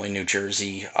in New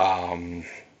Jersey. I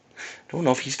don't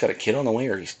know if he's got a kid on the way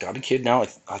or he's got a kid now.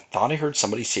 I thought I heard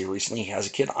somebody say recently he has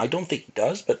a kid. I don't think he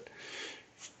does, but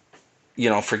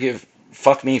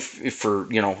fuck me for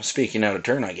speaking out of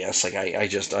turn. I guess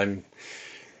I'm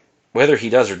whether he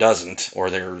does or doesn't, or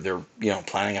they're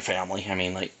planning a family. I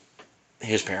mean, like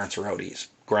his parents are Rowdies,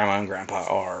 grandma and grandpa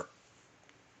are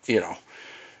you know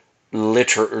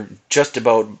literally just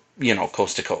about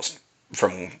coast to coast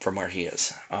from where he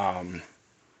is.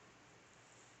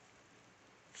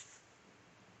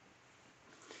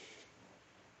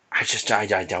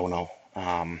 I don't know.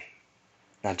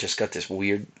 I just got this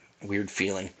weird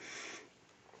feeling.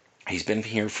 He's been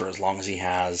here for as long as he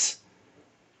has,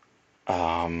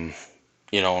 um,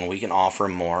 and we can offer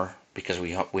him more because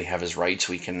we have his rights.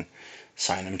 We can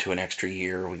sign him to an extra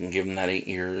year. We can give him that 8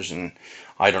 years, and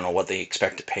I don't know what they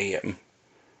expect to pay him.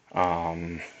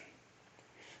 Um,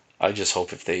 I just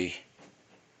hope if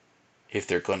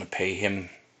they're going to pay him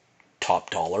top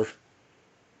dollar,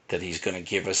 that he's going to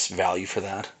give us value for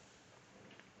that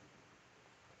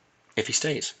if he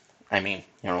stays. I mean,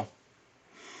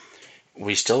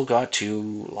 we still got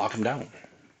to lock him down.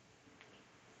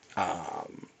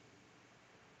 Um,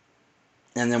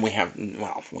 and then we have,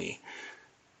 well,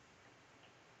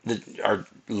 our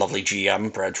lovely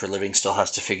GM, Brad Treliving, still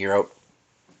has to figure out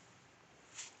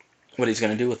what he's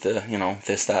going to do with the,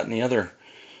 this, that, and the other,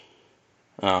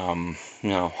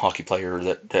 hockey player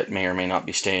that may or may not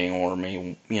be staying or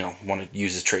may, want to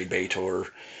use as trade bait or,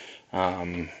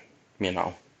 um, you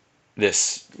know,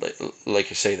 this, like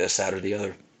you say, this, that, or the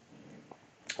other.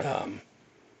 Um,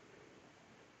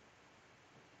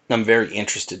 I'm very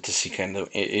interested to see kind of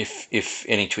if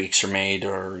any tweaks are made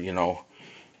or,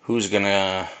 who's going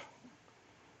to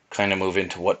kind of move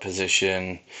into what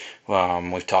position.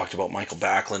 We've talked about Michael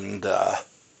Backlund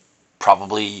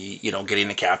probably, getting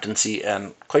the captaincy,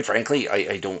 and quite frankly,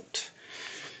 I don't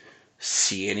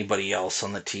see anybody else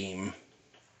on the team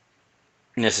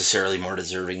necessarily more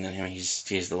deserving than him.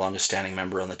 He's the longest standing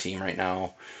member on the team right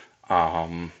now.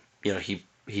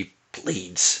 He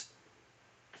bleeds,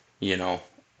 you know,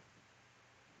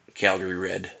 Calgary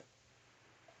Red.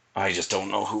 I just don't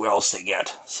know who else they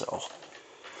get. So,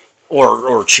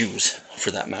 or choose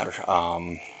for that matter.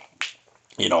 I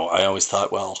always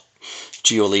thought, well,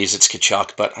 Gio leaves, it's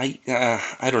Kachuk, but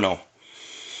I don't know.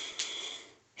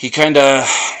 He kind of,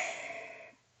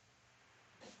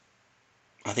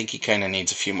 I think he kind of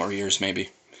needs a few more years, maybe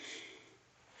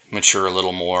mature a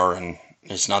little more. And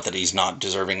it's not that he's not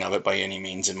deserving of it by any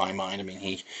means in my mind. I mean,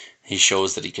 he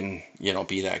shows that he can,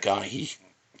 be that guy.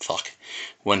 Fuck,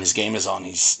 when his game is on,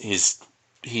 he's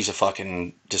a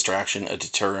fucking distraction, a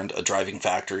deterrent, a driving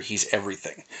factor. He's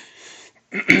everything.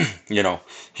 you know,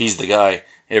 he's the guy.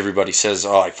 Everybody says,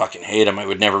 "Oh, I fucking hate him. I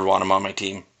would never want him on my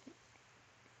team."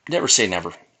 Never say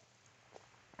never.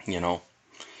 You know,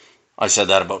 I said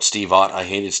that about Steve Ott. I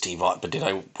hated Steve Ott, but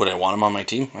would I want him on my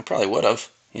team? I probably would have.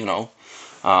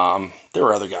 There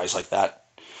were other guys like that.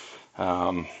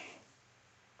 Um,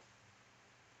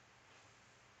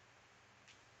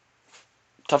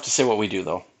 Tough to say what we do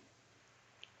though,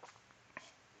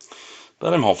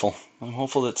 but I'm hopeful. I'm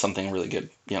hopeful that something really good,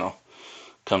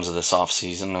 comes of this off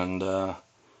season, and I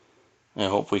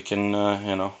hope we can,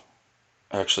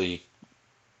 actually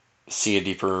see a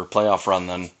deeper playoff run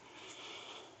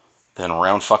than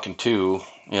round fucking two,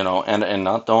 and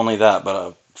not only that, but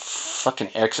a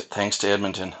fucking exit thanks to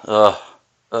Edmonton. Ugh,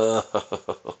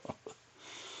 ugh,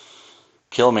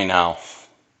 kill me now.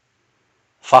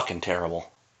 Fucking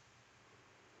terrible.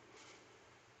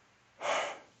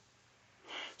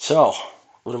 So,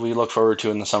 what do we look forward to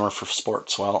in the summer for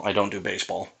sports? Well, I don't do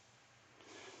baseball.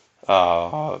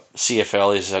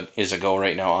 CFL is a go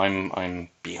right now. I'm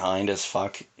behind as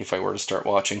fuck if I were to start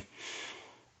watching.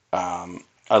 I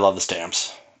love the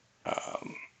Stamps.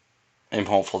 Um, I'm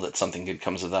hopeful that something good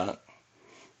comes of that.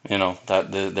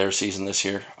 Their season this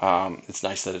year. It's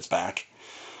nice that it's back.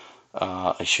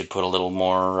 I should put a little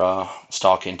more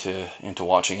stock into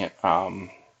watching it. I'm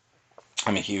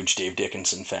a huge Dave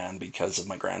Dickenson fan because of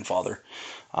my grandfather.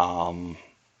 Um,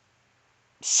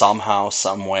 Somehow,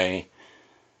 some way,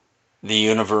 the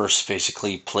universe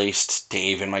basically placed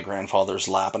Dave in my grandfather's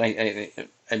lap, and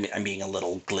I'm being a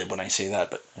little glib when I say that,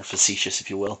 but facetious,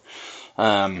 if you will.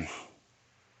 Um,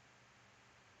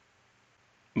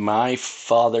 my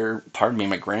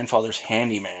grandfather's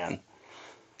handyman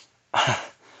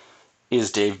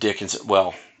is Dave Dickinson.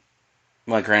 Well,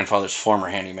 my grandfather's former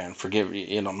handyman. Forgive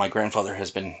my grandfather has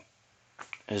been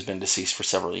deceased for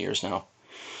several years now.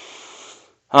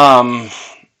 Um,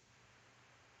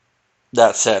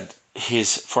 that said,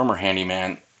 his former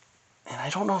handyman, and I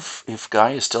don't know if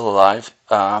Guy is still alive,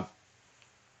 but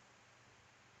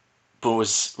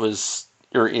was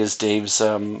or is Dave's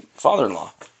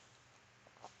father-in-law,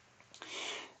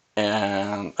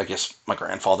 and I guess my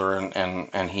grandfather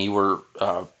and he were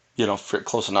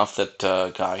close enough that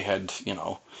Guy had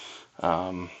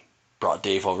um, brought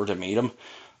Dave over to meet him.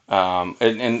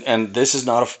 And this is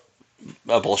not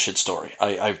a bullshit story.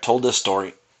 I've told this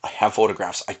story. I have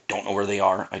photographs. I don't know where they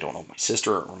are. I don't know if my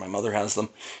sister or my mother has them.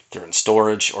 They're in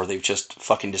storage or they've just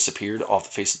fucking disappeared off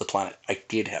the face of the planet. I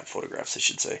did have photographs, I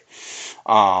should say,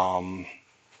 um,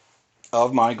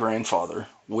 of my grandfather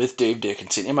with Dave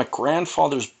Dickinson in my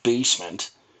grandfather's basement.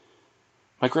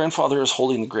 My grandfather is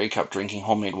holding the Grey Cup, drinking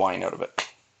homemade wine out of it.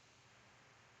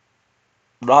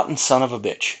 Rotten son of a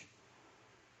bitch.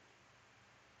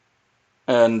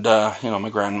 And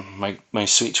my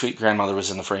sweet sweet grandmother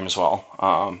was in the frame as well.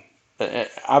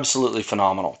 Absolutely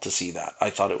phenomenal to see that. I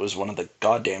thought it was one of the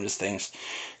goddamnedest things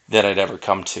that I'd ever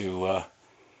come to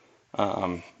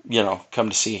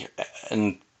see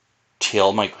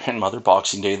until my grandmother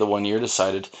Boxing Day the one year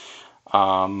decided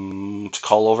to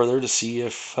call over there to see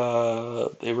if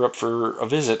they were up for a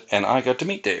visit, and I got to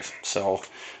meet Dave. So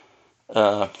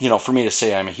for me to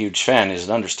say I'm a huge fan is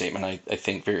an understatement. I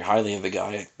think very highly of the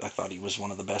guy. I thought he was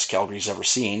one of the best Calgary's ever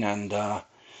seen, and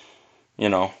you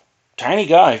know, tiny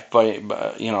guy, but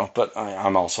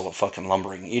I'm also a fucking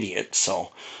lumbering idiot.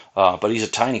 So, but he's a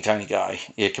tiny, tiny guy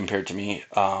compared to me.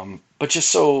 But just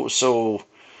so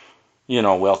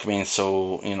welcoming.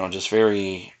 So just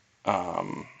very.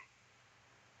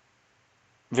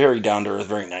 Very down to earth,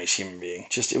 very nice human being.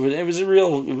 Just it was a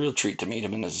real treat to meet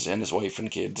him and his wife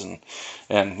and kids and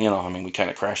I mean we kind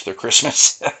of crashed their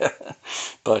Christmas,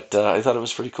 but I thought it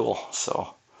was pretty cool.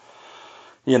 So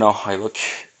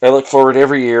I look forward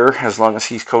every year as long as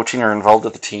he's coaching or involved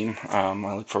with the team. I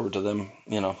look forward to them,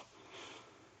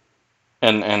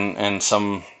 and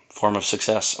some form of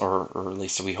success, or at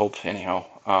least we hope anyhow.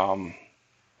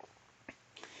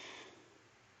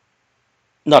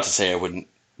 Not to say I wouldn't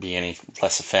be any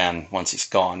less a fan once he's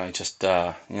gone. I just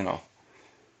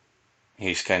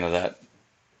he's kind of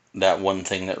that one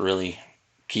thing that really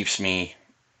keeps me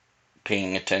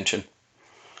paying attention.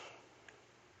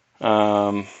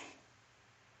 Um,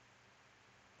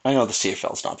 I know the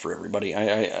CFL is not for everybody.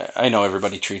 I know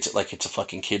everybody treats it like it's a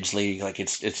fucking kids league, like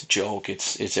it's a joke,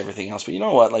 it's everything else. But you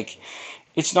know what? Like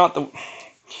it's not the.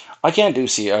 I can't do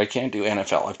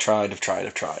NFL. I've tried.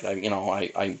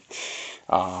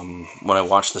 When I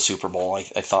watched the Super Bowl, I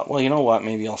thought, well, you know what?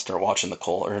 Maybe I'll start watching the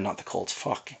Colts, or not the Colts.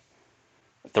 Fuck,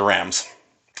 the Rams.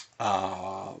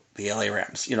 The LA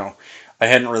Rams. I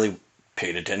hadn't really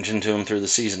paid attention to them through the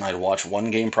season. I'd watched one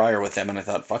game prior with them, and I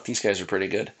thought, fuck, these guys are pretty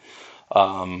good.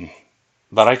 Um,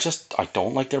 but I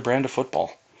don't like their brand of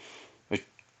football. I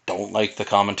don't like the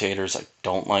commentators. I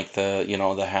don't like the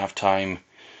halftime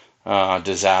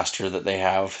disaster that they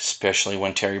have, especially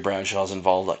when Terry Bradshaw's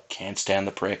involved. I can't stand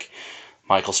the prick.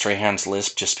 Michael Strahan's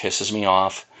lisp just pisses me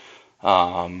off.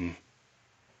 Um,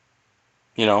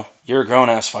 you're a grown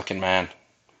ass fucking man.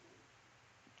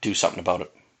 Do something about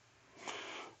it.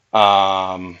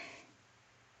 Um,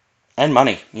 and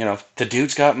money. The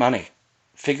dude's got money.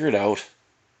 Figure it out.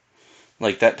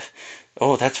 Like that.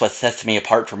 Oh, that's what sets me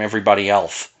apart from everybody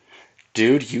else.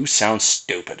 Dude, you sound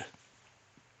stupid.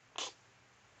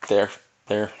 There,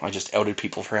 there. I just outed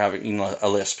people for having a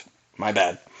lisp. My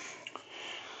bad.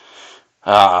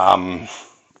 Um,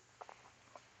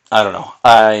 I don't know.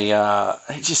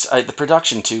 The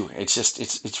production too.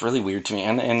 It's really weird to me,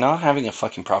 and not having a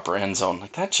fucking proper end zone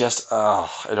like that. Just I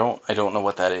don't know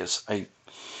what that is.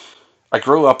 I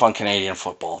grew up on Canadian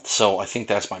football, so I think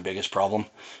that's my biggest problem,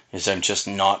 is I'm just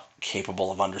not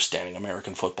capable of understanding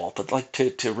American football. But like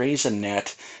to raise a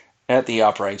net at the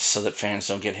uprights so that fans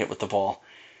don't get hit with the ball.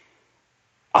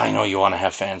 I know you want to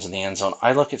have fans in the end zone.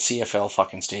 I look at CFL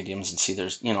fucking stadiums and see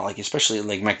there's, like especially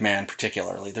like McMahon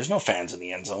particularly, there's no fans in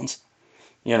the end zones.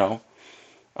 You know,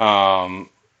 um,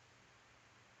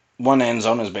 one end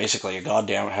zone is basically a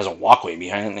goddamn has a walkway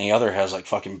behind it, and the other has like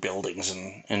fucking buildings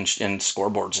and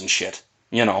scoreboards and shit.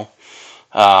 You know,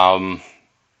 um,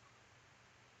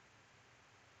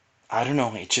 I don't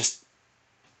know. It just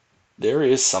there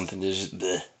is something. There's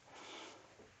the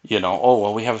oh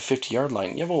well, we have a 50-yard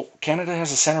line. Yeah, well, Canada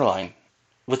has a center line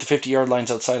with the 50-yard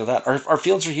lines outside of that. Our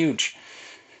fields are huge.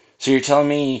 So you're telling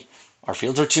me our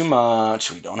fields are too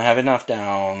much? We don't have enough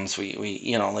downs. We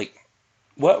like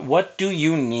what do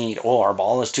you need? Oh, our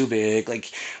ball is too big.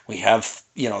 Like we have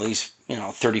these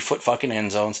 30-foot fucking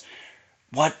end zones.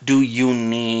 What do you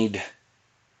need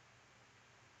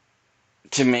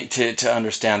to make to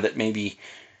understand that maybe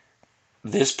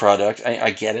this product?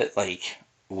 I get it. Like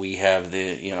we have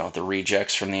the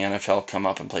rejects from the NFL come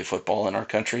up and play football in our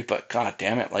country, but god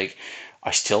damn it, like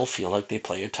I still feel like they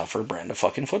play a tougher brand of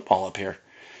fucking football up here.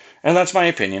 And that's my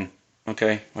opinion.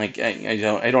 Okay, like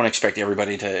I don't expect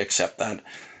everybody to accept that.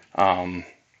 Um,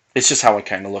 it's just how I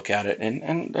kind of look at it,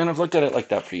 and I've looked at it like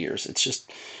that for years. It's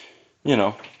just you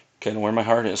know kind of where my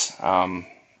heart is.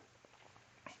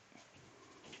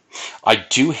 I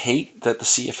do hate that the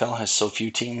CFL has so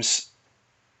few teams,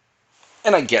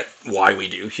 and I get why we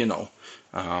do.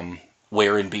 Um,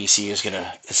 where in BC is going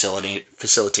to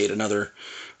facilitate another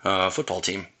football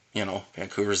team?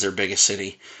 Vancouver's their biggest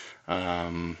city.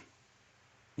 Um,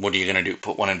 what are you going to do?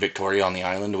 Put one in Victoria on the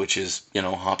island, which is,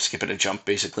 hop, skip, and a jump,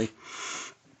 basically.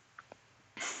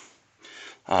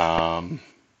 Um,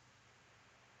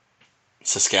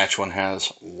 Saskatchewan has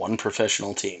one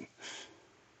professional team,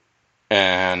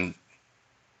 and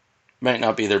might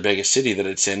not be their biggest city that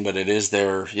it's in, but it is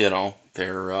their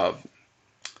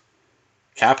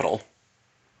capital.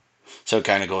 So it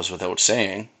kind of goes without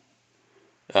saying.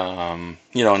 In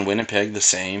Winnipeg, the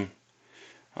same.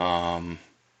 Um,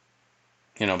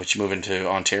 but you move into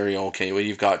Ontario, okay, well,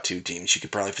 you've got two teams. You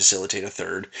could probably facilitate a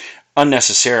third.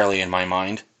 Unnecessarily, in my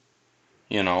mind.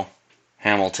 You know,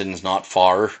 Hamilton's not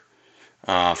far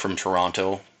from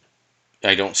Toronto.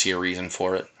 I don't see a reason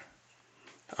for it.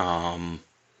 Um,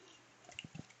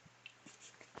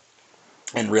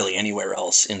 and really anywhere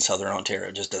else in southern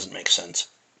Ontario just doesn't make sense.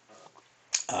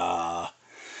 Uh,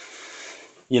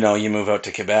 you move out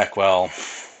to Quebec, well,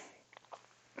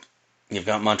 you've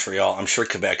got Montreal. I'm sure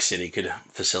Quebec City could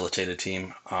facilitate a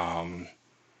team. I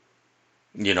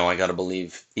got to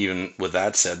believe, even with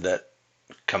that said, that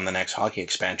come the next hockey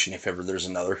expansion, if ever there's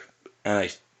another, and I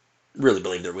really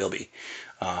believe there will be,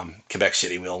 Quebec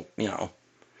City will,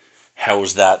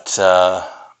 house that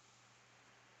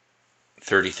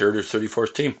 33rd or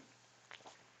 34th team.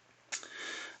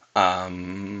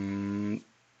 And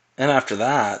after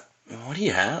that, what do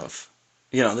you have?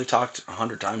 They've talked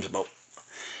 100 times about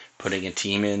putting a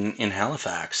team in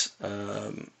Halifax.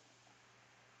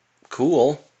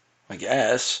 Cool, I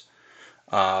guess.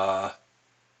 Uh,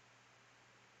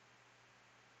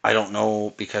 I don't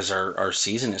know because our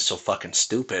season is so fucking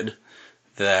stupid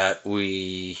that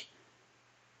we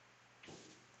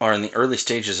are in the early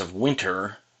stages of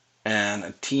winter and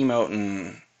a team out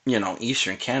in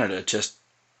eastern Canada just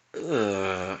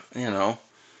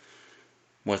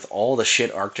with all the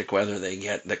shit Arctic weather they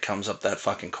get that comes up that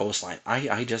fucking coastline.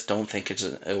 I just don't think it's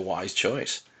a wise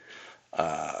choice.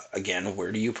 Again,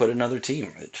 where do you put another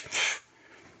team?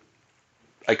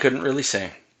 I couldn't really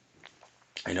say.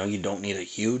 I know you don't need a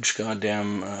huge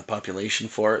goddamn population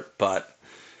for it, but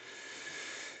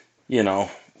you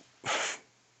know,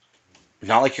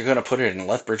 not like you're going to put it in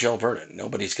Lethbridge, Alberta.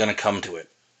 Nobody's going to come to it.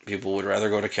 People would rather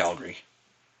go to Calgary.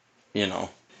 You know,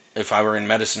 if I were in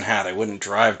Medicine Hat, I wouldn't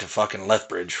drive to fucking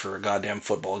Lethbridge for a goddamn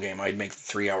football game. I'd make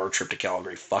the 3-hour trip to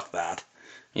Calgary. Fuck that.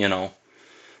 You know.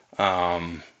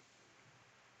 Um,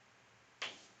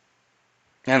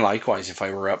 and likewise, if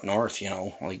I were up north,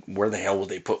 like where the hell would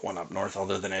they put one up north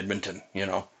other than Edmonton?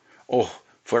 Oh,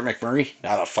 Fort McMurray?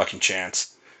 Not a fucking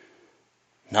chance.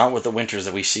 Not with the winters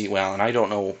that we see. Well, and I don't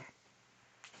know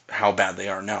how bad they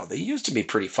are now. They used to be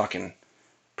pretty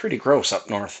gross up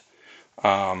north.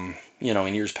 In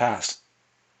years past.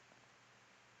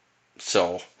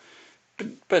 So,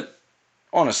 but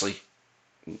honestly,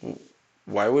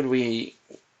 why would we,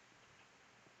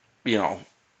 you know,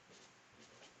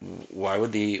 why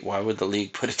would the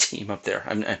league put a team up there?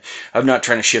 I'm not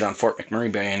trying to shit on Fort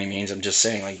McMurray by any means. I'm just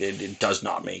saying like it does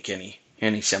not make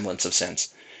any semblance of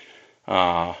sense.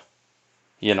 Uh,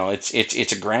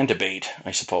 It's a grand debate,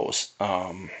 I suppose,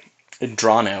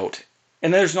 drawn out,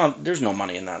 and there's no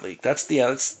money in that league. That's the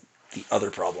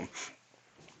other problem.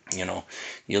 You know,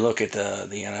 you look at the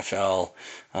NFL,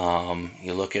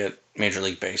 you look at Major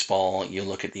League Baseball, you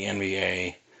look at the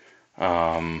NBA.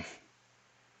 Um,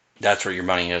 that's where your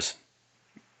money is.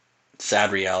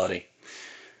 Sad reality.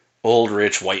 Old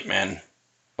rich white men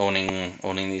owning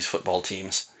these football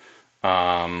teams.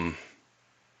 Um,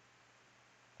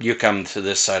 you come to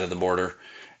this side of the border,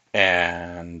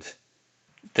 and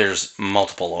there's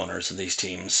multiple owners of these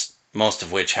teams, most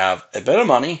of which have a bit of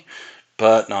money,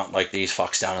 but not like these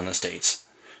fucks down in the States.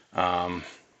 Um,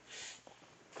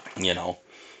 you know,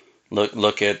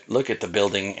 look at the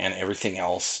building and everything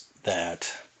else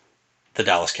that the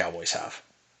Dallas Cowboys have,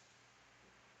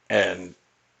 and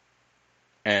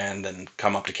and then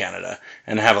come up to Canada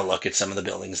and have a look at some of the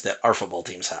buildings that our football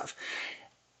teams have.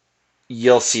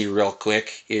 You'll see real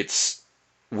quick,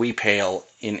 we pale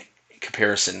in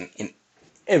comparison in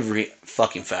every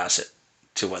fucking facet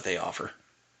to what they offer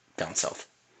down south.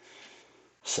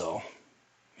 So,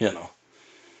 you know,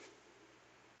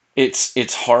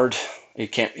 it's hard.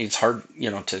 It's hard,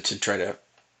 to try to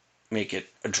make it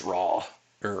a draw,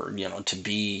 or to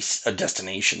be a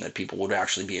destination that people would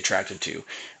actually be attracted to,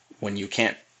 when you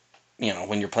can't,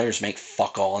 when your players make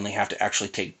fuck all and they have to actually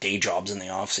take day jobs in the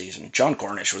off season. John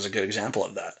Cornish was a good example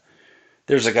of that.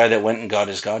 There's a guy that went and got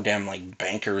his goddamn like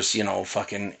bankers,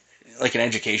 fucking like an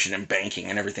education in banking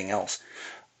and everything else.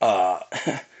 Uh,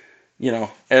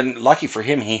 and lucky for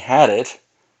him, he had it.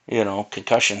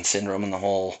 Concussion syndrome and the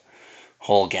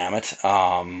whole gamut.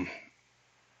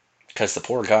 Because the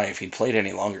poor guy, if he'd played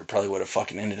any longer, probably would have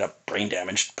fucking ended up brain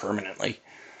damaged permanently.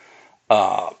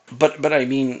 But I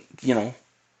mean,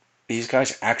 these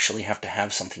guys actually have to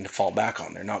have something to fall back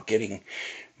on. They're not getting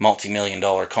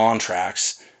multi-million-dollar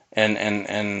contracts and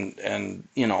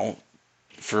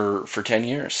for 10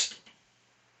 years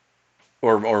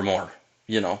or more.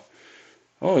 You know,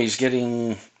 oh, he's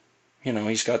getting,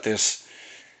 he's got this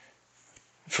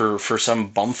for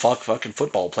some bumfuck fucking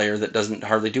football player that doesn't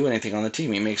hardly do anything on the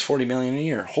team. He makes 40 million a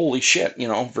year. Holy shit,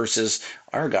 versus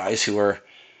our guys who are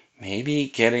maybe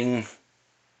getting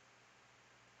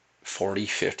 40,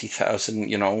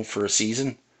 50,000, for a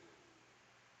season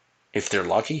if they're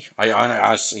lucky. I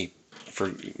honestly,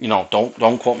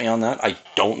 don't quote me on that. I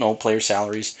don't know player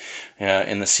salaries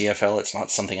in the CFL. It's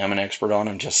not something I'm an expert on.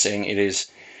 I'm just saying it is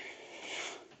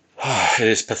it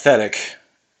is pathetic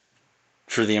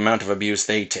for the amount of abuse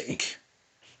they take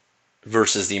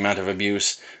versus the amount of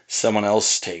abuse someone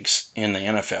else takes in the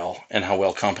NFL and how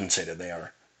well compensated they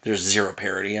are. There's zero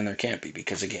parity, and there can't be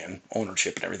because, again,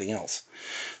 ownership and everything else.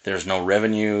 There's no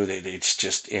revenue. It's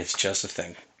just a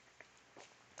thing.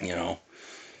 You know,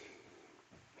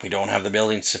 we don't have the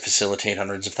buildings to facilitate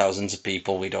hundreds of thousands of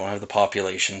people. We don't have the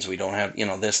populations. We don't have,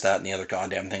 this, that, and the other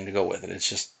goddamn thing to go with it. It's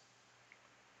just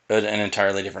an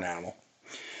entirely different animal.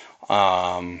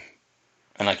 Um,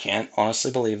 and I can't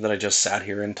honestly believe that I just sat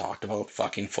here and talked about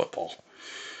fucking football,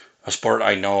 a sport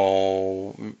I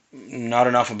know not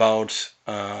enough about,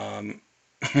 and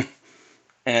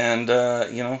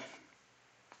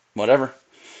whatever.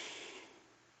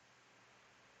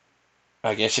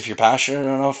 I guess if you're passionate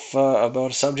enough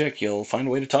about a subject, you'll find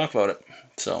a way to talk about it.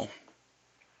 So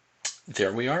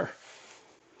there we are.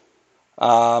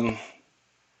 Um,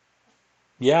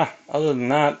 yeah. Other than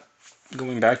that,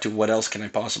 going back to what else can I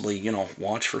possibly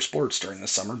watch for sports during the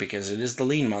summer, because it is the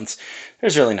lean months.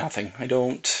 There's really nothing. I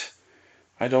don't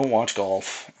watch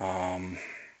golf. I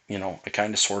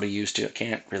kind of sort of used to. I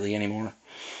can't really anymore.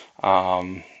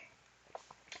 Um,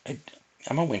 I,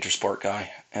 I'm a winter sport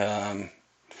guy.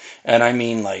 And I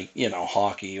mean like,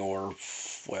 hockey or,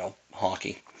 well,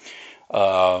 hockey.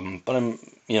 But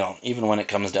even when it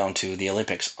comes down to the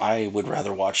Olympics, I would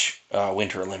rather watch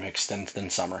Winter Olympics than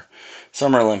summer.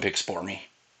 Summer Olympics bore me.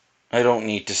 I don't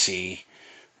need to see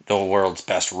the world's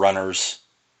best runners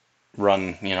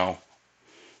run,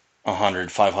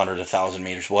 100, 500, 1,000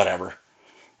 meters, whatever.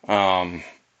 Um,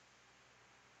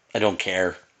 I don't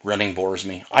care. Running bores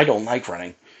me. I don't like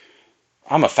running.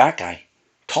 I'm a fat guy.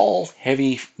 Tall,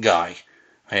 heavy guy.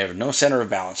 I have no center of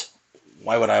balance.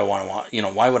 Why would I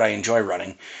why would I enjoy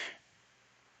running?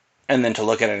 And then to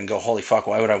look at it and go, holy fuck,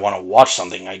 why would I want to watch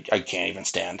something I can't even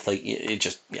stand? Like, it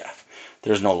just, yeah,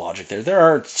 there's no logic there. There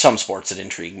are some sports that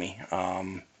intrigue me.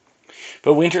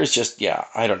 But winter is just, yeah,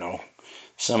 I don't know.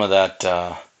 Some of that,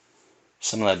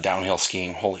 some of that downhill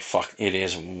skiing, holy fuck, it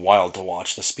is wild to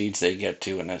watch the speeds they get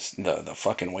to, and the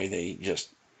fucking way they just,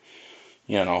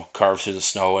 carve through the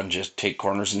snow and just take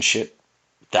corners and shit.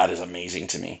 That is amazing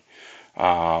to me.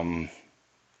 Um,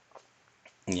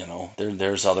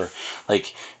 There's other,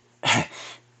 like,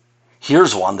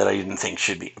 here's one that I didn't think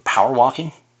should be power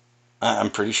walking.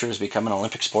 I'm pretty sure has become an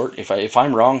Olympic sport. If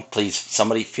I'm wrong, please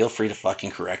somebody feel free to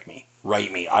fucking correct me,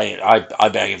 write me. I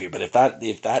beg of you. But if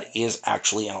that is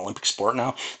actually an Olympic sport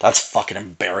now, that's fucking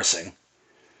embarrassing.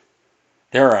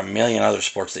 There are a million other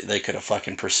sports that they could have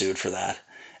fucking pursued for that,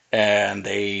 and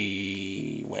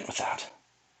they went with that.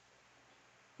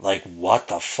 Like, what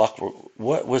the fuck?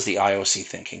 What was the IOC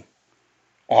thinking?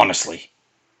 Honestly,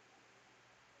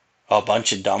 a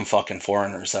bunch of dumb fucking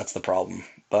foreigners. That's the problem.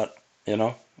 But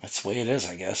that's the way it is,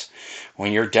 I guess.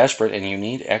 When you're desperate and you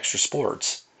need extra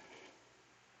sports.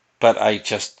 But I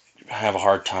just have a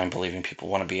hard time believing people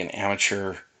want to be an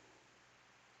amateur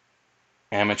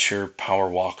power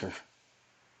walker.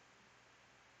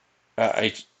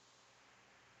 I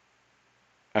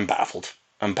I'm baffled.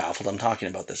 I'm baffled. I'm talking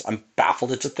about this. I'm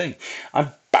baffled. It's a thing.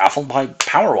 I'm baffled by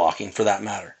power walking, for that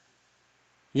matter.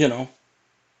 You know.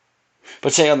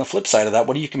 But say on the flip side of that,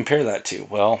 what do you compare that to?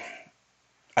 Well,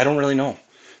 I don't really know.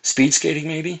 Speed skating,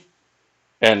 maybe.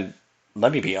 And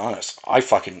let me be honest. I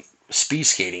fucking speed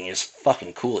skating is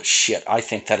fucking cool as shit. I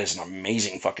think that is an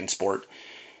amazing fucking sport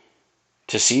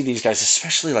to see these guys,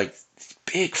 especially like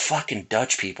big fucking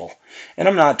Dutch people. And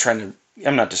I'm not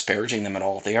disparaging them at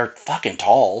all. They are fucking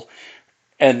tall.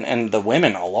 And the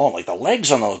women alone, like the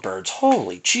legs on those birds,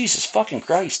 holy Jesus fucking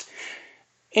Christ.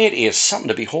 It is something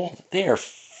to behold. They are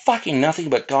fucking nothing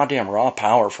but goddamn raw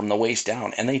power from the waist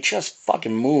down. And they just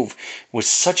fucking move with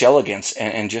such elegance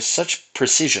and just such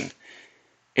precision.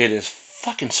 It is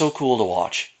fucking so cool to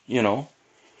watch.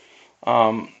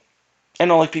 Um, I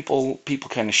know like people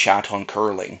kind of shat on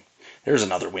curling. There's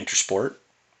another winter sport.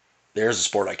 There's a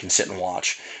sport I can sit and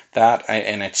watch.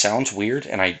 And it sounds weird,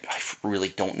 and I really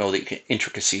don't know the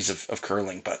intricacies of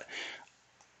curling, but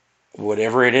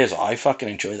whatever it is, I fucking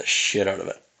enjoy the shit out of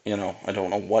it. I don't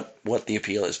know what the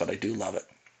appeal is, but I do love it.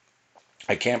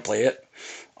 I can't play it.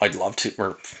 I'd love to,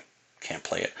 or can't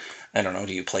play it. I don't know.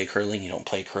 Do you play curling? You don't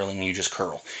play curling. You just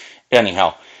curl.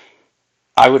 Anyhow,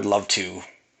 I would love to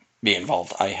be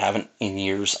involved. I haven't in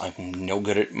years. I'm no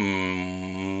good at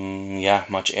yeah,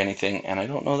 much anything, and I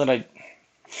don't know that I.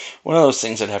 One of those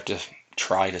things I'd have to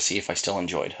try to see if I still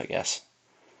enjoyed, I guess.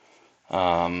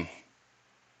 Um,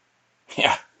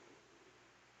 yeah.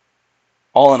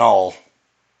 All in all,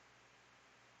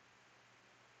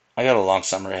 I got a long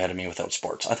summer ahead of me without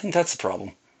sports. I think that's the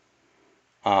problem.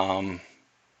 Um,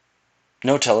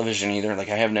 no television either. Like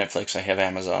I have Netflix, I have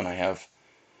Amazon, I have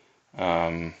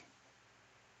um,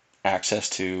 access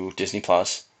to Disney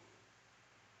Plus.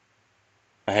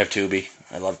 I have Tubi.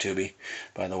 I love Tubi,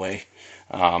 by the way.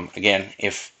 Again,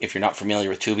 if you're not familiar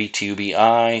with Tubi,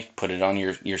 Tubi, put it on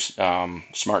your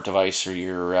smart device or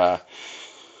your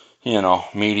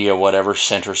media whatever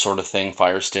center sort of thing,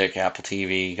 Fire Stick, Apple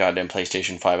TV, goddamn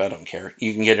PlayStation 5. I don't care.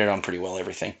 You can get it on pretty well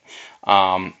everything.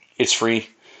 It's free.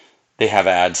 They have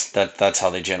ads. That's how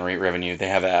they generate revenue. They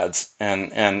have ads,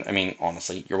 and I mean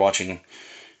honestly,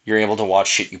 you're able to watch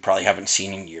shit you probably haven't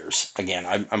seen in years. Again,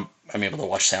 I'm able to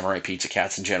watch Samurai Pizza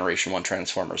Cats and Generation One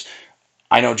Transformers.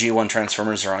 I know G1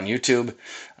 Transformers are on YouTube.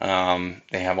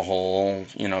 They have a whole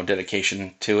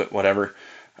dedication to it, whatever.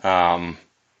 Um,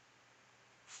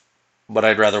 but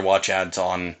I'd rather watch ads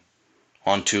on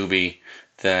Tubi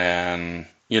than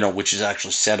which is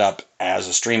actually set up as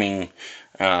a streaming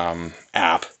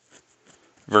app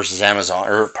versus Amazon,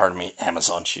 or pardon me,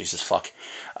 Amazon, Jesus fuck,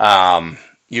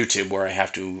 YouTube, where I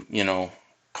have to,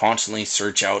 constantly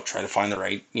search out, try to find the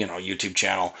right, YouTube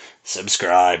channel,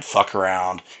 subscribe, fuck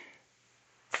around.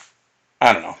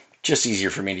 I don't know. Just easier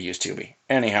for me to use Tubi.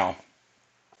 Anyhow,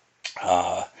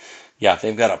 uh, yeah,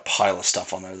 they've got a pile of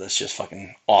stuff on there that's just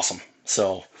fucking awesome.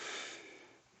 So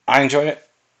I enjoy it.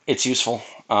 It's useful.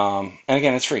 And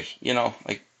again, it's free.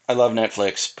 Like I love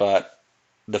Netflix, but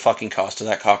the fucking cost of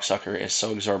that cocksucker is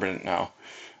so exorbitant now.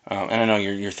 And I know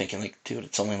you're thinking like, dude,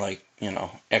 it's only like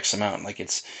X amount. Like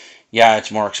it's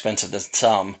more expensive than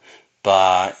some,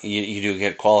 but you do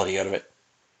get quality out of it.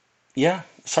 Yeah,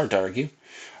 it's hard to argue.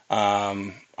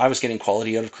 I was getting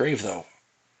quality out of Crave though.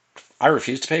 I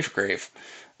refused to pay for Crave.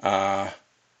 Uh,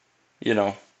 you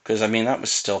know, because I mean that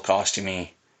was still costing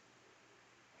me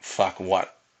fuck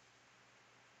what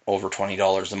over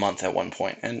 $20 a month at one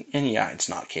point. And yeah, it's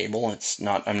not cable. It's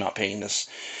not. I'm not paying this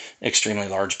extremely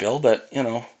large bill, but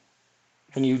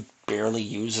when you barely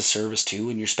use a service too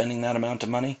and you're spending that amount of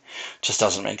money, it just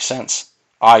doesn't make sense.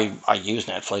 I use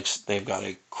Netflix. They've got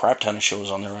a crap ton of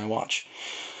shows on there I watch.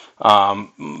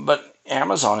 But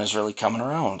Amazon is really coming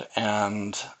around,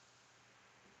 and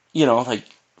like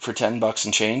for $10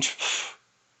 and change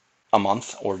a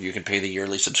month, or you can pay the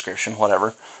yearly subscription,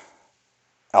 whatever.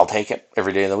 I'll take it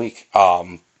every day of the week.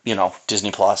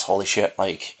 Disney Plus, holy shit,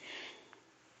 like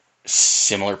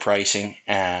similar pricing,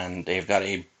 and they've got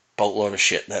a boatload of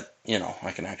shit that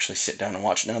I can actually sit down and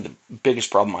watch. Now, the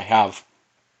biggest problem I have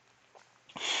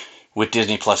with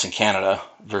Disney Plus in Canada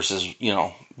versus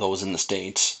those in the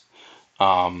States,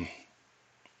 um,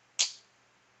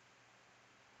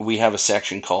 we have a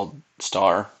section called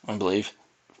Star, I believe,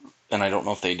 and I don't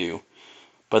know if they do,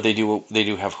 but they do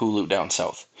have Hulu down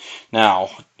south. Now,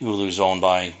 Hulu's owned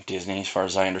by Disney, as far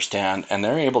as I understand, and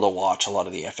they're able to watch a lot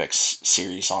of the FX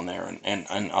series on there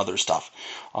and other stuff.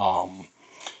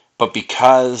 But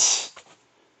because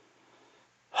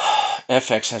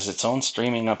FX has its own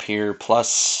streaming up here,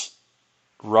 plus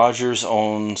Rogers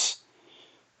owns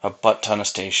a butt ton of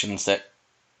stations that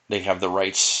they have the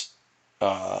rights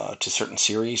to certain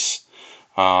series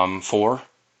for,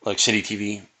 like City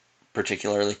TV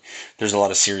particularly. There's a lot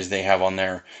of series they have on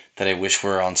there that I wish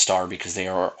were on Star because they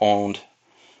are owned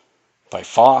by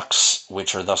Fox,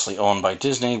 which are thusly owned by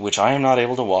Disney, which I am not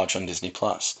able to watch on Disney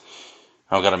Plus.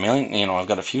 I've got a million, I've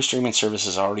got a few streaming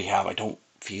services I already have. I don't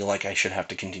feel like I should have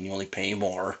to continually pay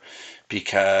more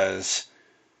because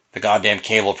the goddamn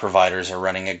cable providers are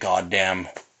running a goddamn,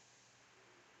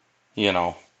 you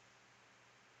know,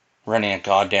 running a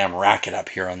goddamn racket up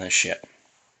here on this shit.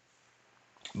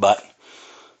 But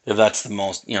if that's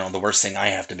the worst thing I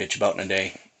have to bitch about in a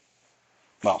day,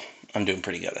 well, I'm doing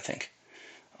pretty good, I think.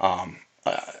 Um,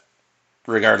 uh,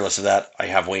 Regardless of that, I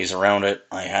have ways around it.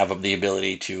 I have the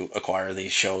ability to acquire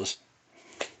these shows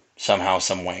somehow,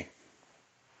 some way.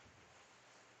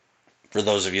 For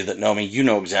those of you that know me, you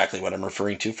know exactly what I'm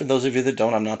referring to. For those of you that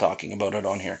don't, I'm not talking about it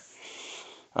on here.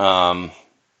 Um,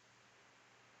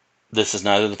 this is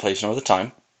neither the place nor the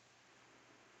time.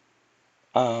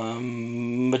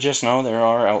 But just know there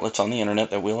are outlets on the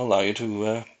internet that will allow you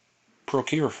to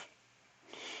procure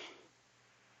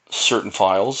certain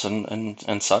files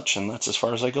and such, and that's as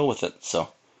far as I go with it. So,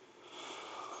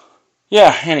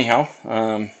 yeah, anyhow,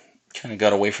 kind of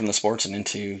got away from the sports and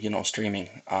into,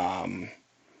 streaming.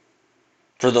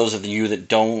 For those of you that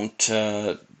don't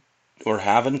or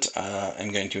haven't,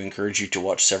 I'm going to encourage you to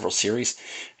watch several series.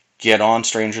 Get on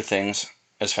Stranger Things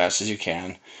as fast as you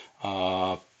can.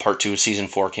 Part 2 of Season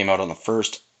 4 came out on the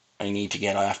 1st. I need to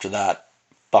get after that.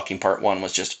 Fucking Part 1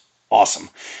 was just awesome.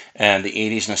 And the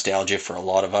 80s nostalgia for a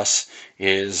lot of us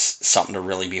is something to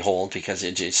really behold because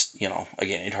it just, again,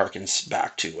 it harkens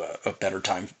back to a better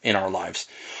time in our lives.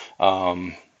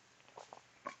 Um,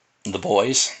 the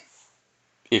Boys,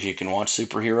 if you can watch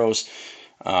superheroes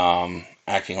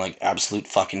acting like absolute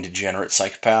fucking degenerate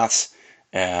psychopaths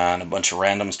and a bunch of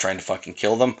randoms trying to fucking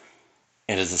kill them,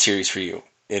 it is the series for you.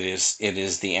 It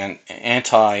is the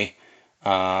anti,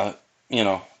 uh,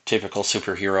 typical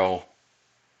superhero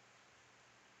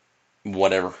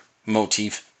whatever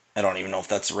motif. I don't even know if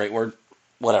that's the right word.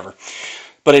 Whatever.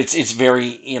 But it's very,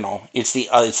 it's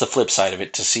the flip side of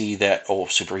it to see that,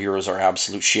 superheroes are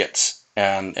absolute shits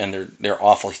and they're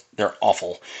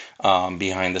awful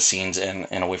behind the scenes and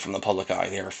away from the public eye.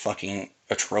 They're fucking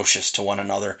atrocious to one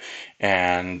another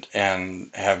and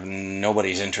have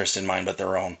nobody's interest in mind but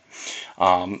their own.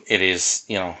 It is,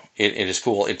 it is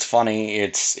cool. It's funny.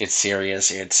 It's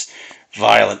serious. It's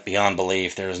violent beyond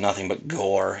belief. There is nothing but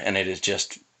gore, and it is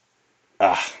just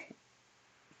ah,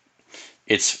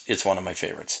 it's one of my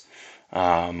favorites.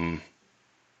 Um,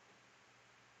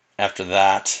 After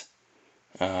that,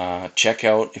 check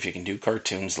out, if you can do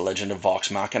cartoons, The Legend of Vox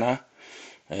Machina.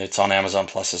 It's on Amazon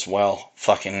Plus as well.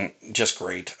 Fucking just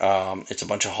great. It's a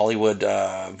bunch of Hollywood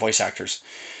voice actors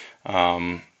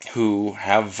who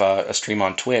have a stream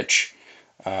on Twitch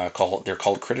they're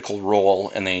called Critical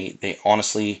Role, and they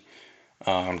honestly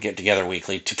get together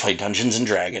weekly to play Dungeons and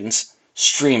Dragons,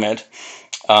 stream it,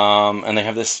 and they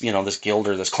have this guild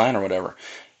or this clan or whatever.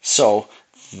 So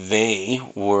they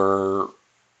were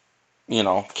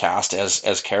cast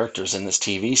as characters in this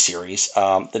TV series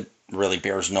that really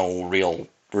bears no real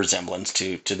resemblance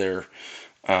to their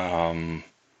um,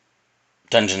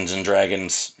 Dungeons and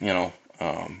Dragons,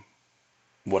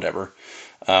 whatever.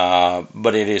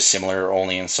 But it is similar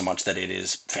only in so much that it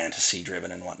is fantasy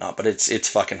driven and whatnot. But it's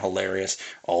fucking hilarious.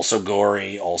 Also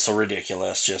gory, also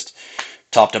ridiculous. Just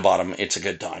top to bottom, it's a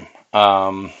good time.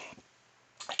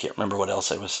 I can't remember what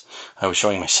else I was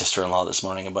showing my sister-in-law this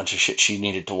morning a bunch of shit she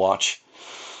needed to watch.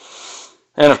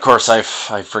 And of course I've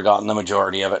forgotten the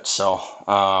majority of it. So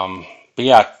but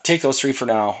yeah, take those three for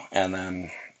now, and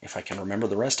then if I can remember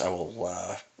the rest, I will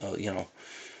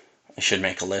I should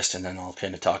make a list, and then I'll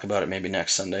kind of talk about it maybe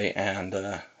next Sunday, and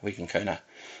we can kind of,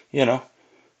 you know,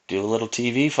 do a little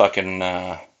TV fucking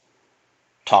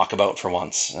talk about for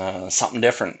once. Something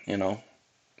different,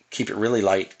 keep it really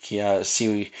light. Yeah,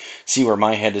 see where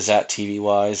my head is at TV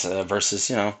wise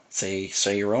versus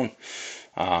say your own.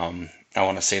 I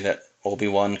want to say that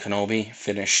Obi-Wan Kenobi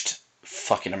finished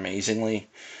fucking amazingly.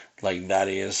 Like that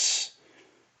is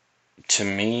to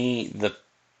me the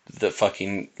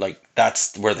fucking like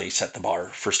that's where they set the bar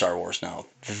for Star Wars now.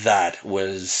 That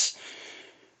was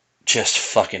just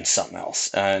fucking something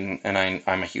else. And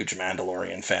I'm a huge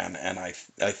Mandalorian fan, and I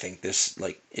think this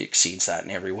like exceeds that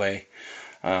in every way.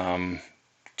 Um,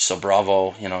 so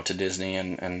bravo, to Disney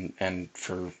and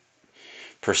for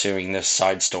pursuing this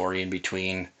side story in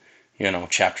between,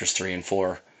 chapters 3 and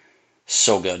 4.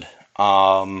 So good.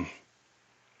 Trying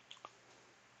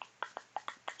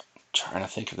to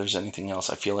think if there's anything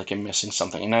else. I feel like I'm missing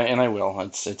something, and I will.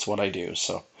 It's what I do.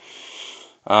 So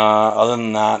other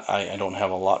than that, I don't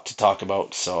have a lot to talk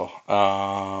about. So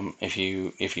if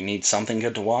you need something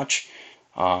good to watch,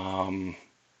 um,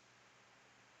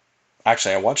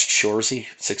 actually I watched Shoresy,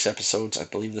 6 episodes, I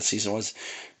believe the season was.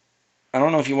 I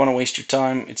don't know if you want to waste your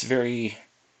time. It's very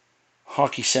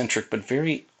hockey centric, but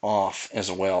very off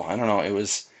as well. I don't know. It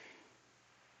was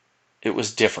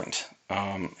different.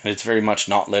 And it's very much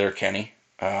not Letterkenny,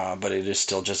 but it is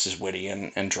still just as witty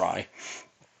and dry.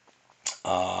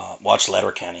 Watch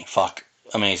Letterkenny. Fuck,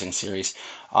 amazing series.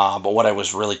 But what I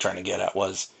was really trying to get at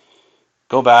was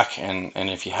go back and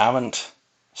if you haven't,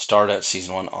 start at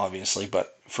season 1, obviously.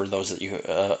 But for those that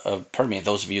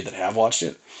those of you that have watched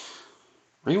it,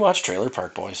 rewatch Trailer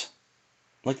Park Boys.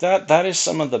 Like that is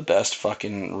some of the best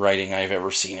fucking writing I've ever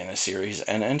seen in a series,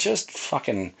 and just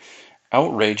fucking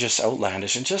outrageous,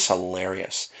 outlandish, and just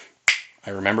hilarious. I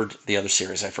remembered the other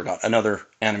series. I forgot another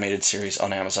animated series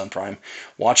on Amazon Prime.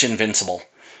 Watch Invincible.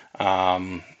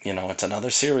 It's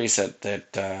another series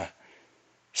that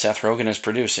Seth Rogen is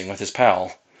producing with his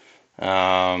pal.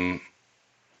 Um,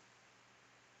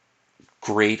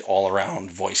 Great all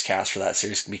around voice cast for that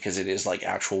series because it is like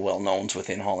actual well knowns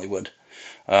within Hollywood.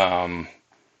 Um,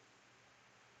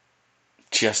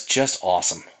 just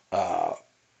awesome.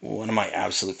 One of my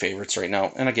absolute favorites right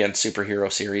now. And again,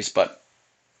 superhero series, but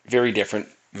very different,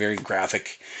 very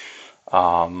graphic.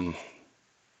 Um,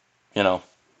 you know,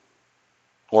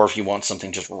 or if you want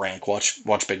something just rank, watch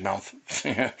Big Mouth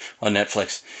on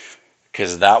Netflix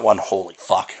because that one, holy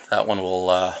fuck, that one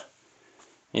will,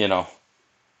 you know,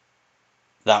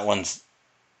 that one's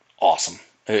awesome.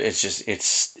 It's just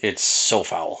it's so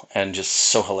foul and just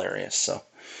so hilarious. So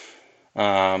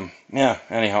yeah.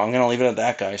 Anyhow, I'm gonna leave it at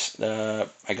that, guys.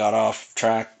 I got off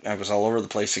track. I was all over the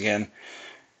place again.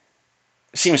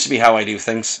 Seems to be how I do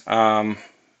things. But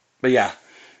yeah,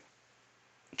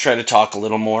 try to talk a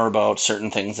little more about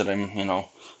certain things that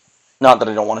not that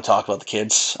I don't want to talk about the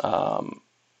kids,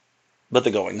 but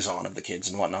the goings on of the kids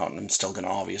and whatnot. And I'm still going to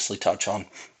obviously touch on.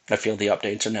 I feel the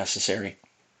updates are necessary.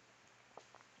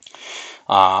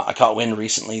 I caught wind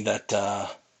recently that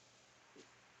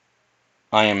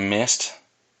I am missed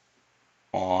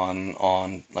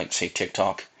on like say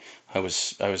TikTok. I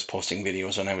was posting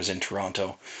videos when I was in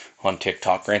Toronto on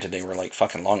TikTok. Granted, they were like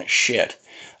fucking long as shit.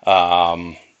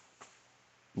 Um,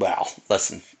 well, less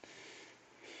than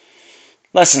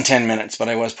 10 minutes, but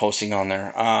I was posting on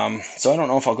there. So I don't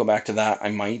know if I'll go back to that. I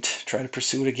might try to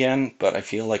pursue it again, but I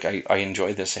feel like I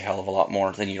enjoy this a hell of a lot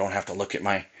more. Then you don't have to look at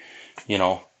my,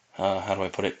 how do I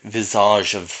put it,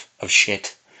 visage of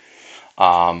shit.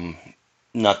 Um,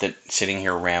 Not that sitting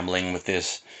here rambling with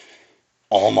this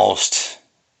almost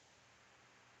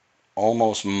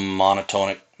almost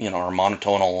monotonic, or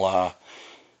monotonal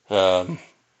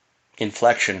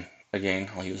inflection. Again,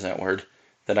 I'll use that word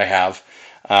that I have.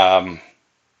 Um,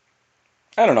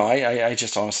 I don't know. I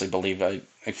just honestly believe I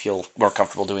feel more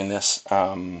comfortable doing this.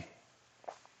 But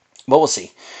we'll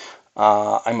see.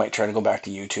 I might try to go back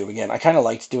to YouTube again. I kind of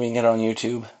liked doing it on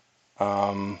YouTube.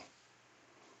 Um,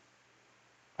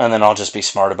 and then I'll just be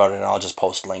smart about it and I'll just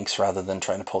post links rather than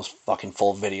trying to post fucking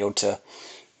full video to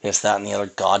this, that, and the other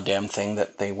goddamn thing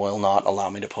that they will not allow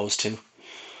me to post to.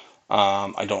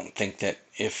 I don't think that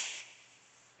if,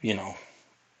 you know,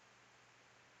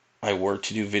 I were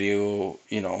to do video,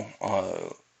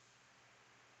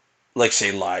 like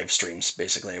say live streams,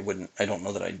 basically, I don't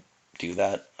know that I'd do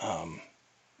that.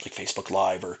 Like Facebook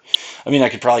Live or, I mean, I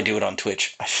could probably do it on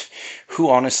Twitch. Who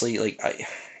honestly, like,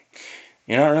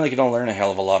 you're not really going to learn a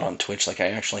hell of a lot on Twitch. Like, I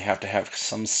actually have to have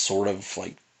some sort of,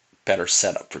 like, better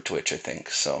setup for Twitch, I think.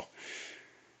 So,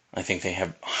 I think they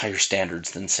have higher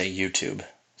standards than, say, YouTube.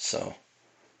 So,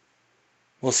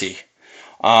 we'll see.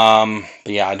 But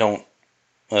yeah, I don't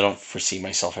foresee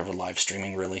myself ever live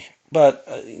streaming, really. But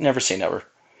never say never.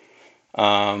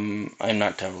 I'm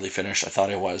not totally finished. I thought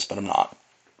I was, but I'm not.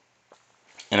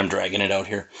 And I'm dragging it out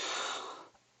here.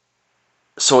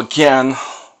 So again,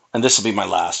 and this will be my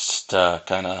last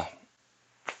kind of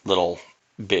little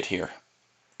bit here.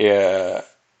 Uh,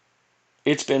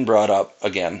 it's been brought up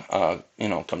again, come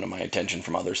to my attention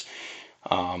from others,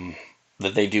 um,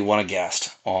 that they do want a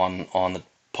guest on the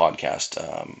podcast.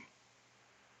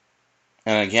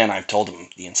 And again, I've told them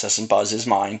the incessant buzz is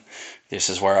mine. This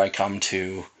is where I come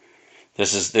to.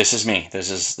 This is me.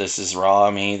 This is raw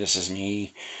me. This is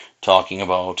me talking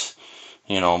about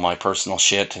my personal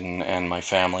shit and my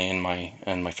family and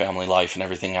my family life and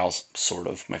everything else. Sort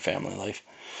of my family life.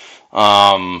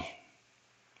 Um,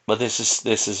 but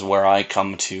this is where I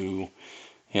come to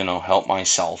help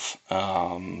myself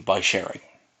by sharing.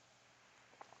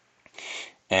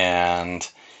 And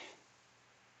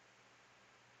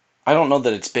I don't know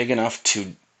that it's big enough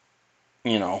to,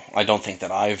 I don't think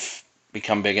that I've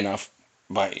become big enough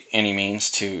by any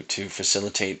means to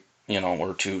facilitate,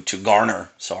 or to garner,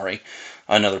 sorry,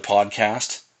 another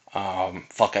podcast.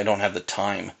 Fuck, I don't have the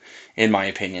time, in my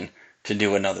opinion, to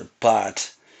do another.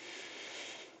 But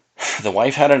the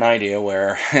wife had an idea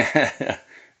where,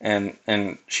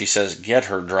 and she says, get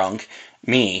her drunk.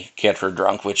 Me, get her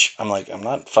drunk, which I'm like, I'm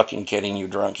not fucking getting you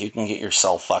drunk. You can get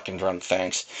yourself fucking drunk,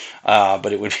 thanks.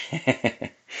 But it would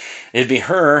it'd be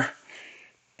her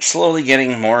slowly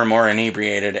getting more and more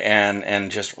inebriated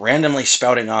and just randomly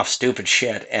spouting off stupid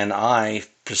shit, and I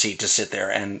proceed to sit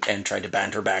there and try to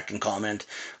banter back and comment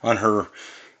on her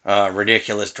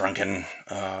ridiculous drunken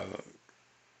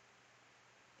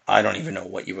I don't even know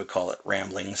what you would call it,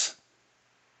 ramblings,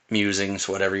 musings,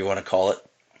 whatever you want to call it.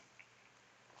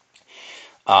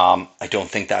 I don't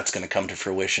think that's going to come to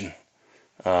fruition.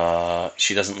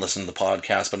 She doesn't listen to the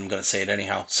podcast, but I'm going to say it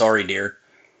anyhow. Sorry, dear.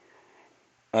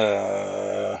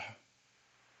 Uh,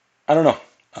 I don't know.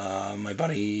 My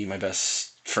buddy, my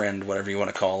best friend, whatever you want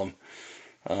to call him,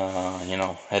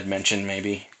 had mentioned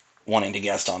maybe wanting to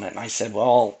guest on it, and I said,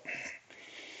 well,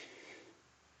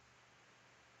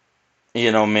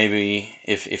 maybe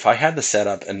if I had the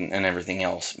setup and everything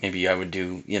else, maybe I would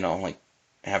do, like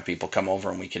have people come over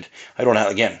and we could. I don't have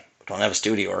again, don't have a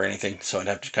studio or anything, so I'd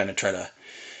have to kind of try to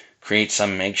create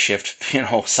some makeshift,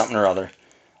 something or other.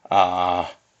 Uh,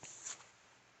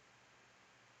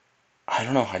 I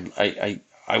don't know.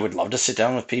 I would love to sit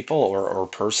down with people or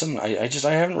person. I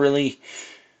haven't really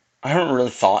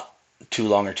thought too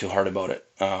long or too hard about it.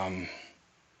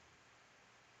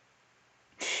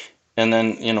 And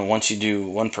then, once you do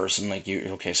one person, like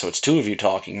okay, so it's two of you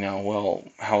talking now. Well,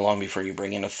 how long before you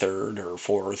bring in a third or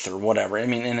fourth or whatever? I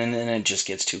mean, and then it just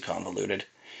gets too convoluted.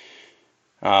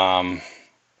 Um,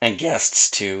 and guests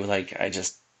too. Like, I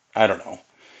don't know.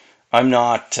 I'm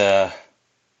not,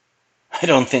 I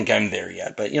don't think I'm there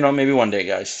yet, but maybe one day,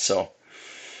 guys. So,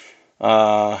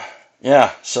 uh,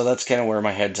 yeah, so that's kind of where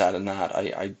my head's at in that.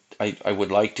 I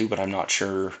would like to, but I'm not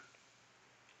sure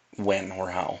when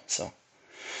or how. So,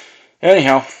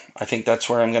 anyhow, I think that's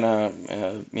where I'm gonna,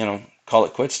 call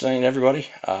it quits tonight, everybody.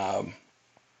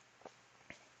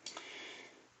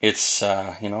 It's,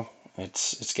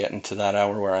 it's getting to that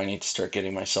hour where I need to start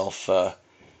getting myself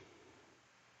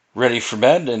ready for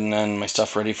bed and then my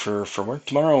stuff ready for work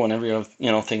tomorrow and every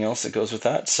thing else that goes with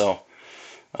that. So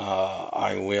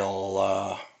I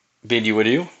will bid you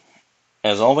adieu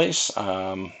as always.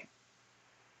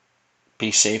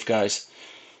 Be safe, guys.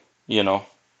 You know,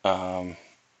 um,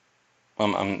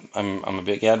 I'm a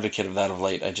big advocate of that of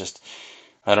late.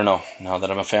 I don't know. Now that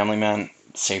I'm a family man,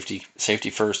 safety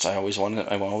first. I always want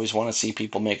to see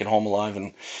people make it home alive,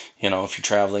 and if you're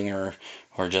traveling or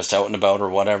just out and about or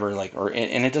whatever, like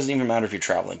and it doesn't even matter if you're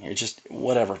traveling. You're just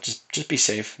whatever. Just be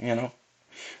safe.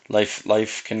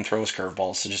 Life can throw us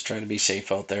curveballs, so just try to be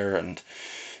safe out there, and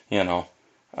you know,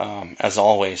 as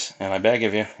always. And I beg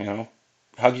of you,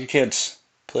 hug your kids,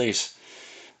 please.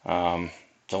 Um,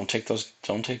 don't take those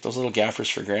little gaffers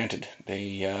for granted.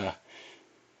 You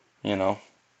know,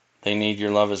 they need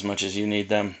your love as much as you need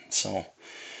them. So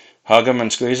hug them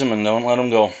and squeeze them and don't let them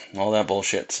go. All that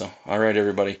bullshit. So, all right,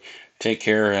 everybody, take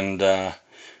care and,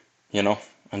 you know,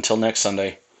 until next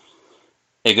Sunday,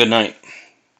 a good night.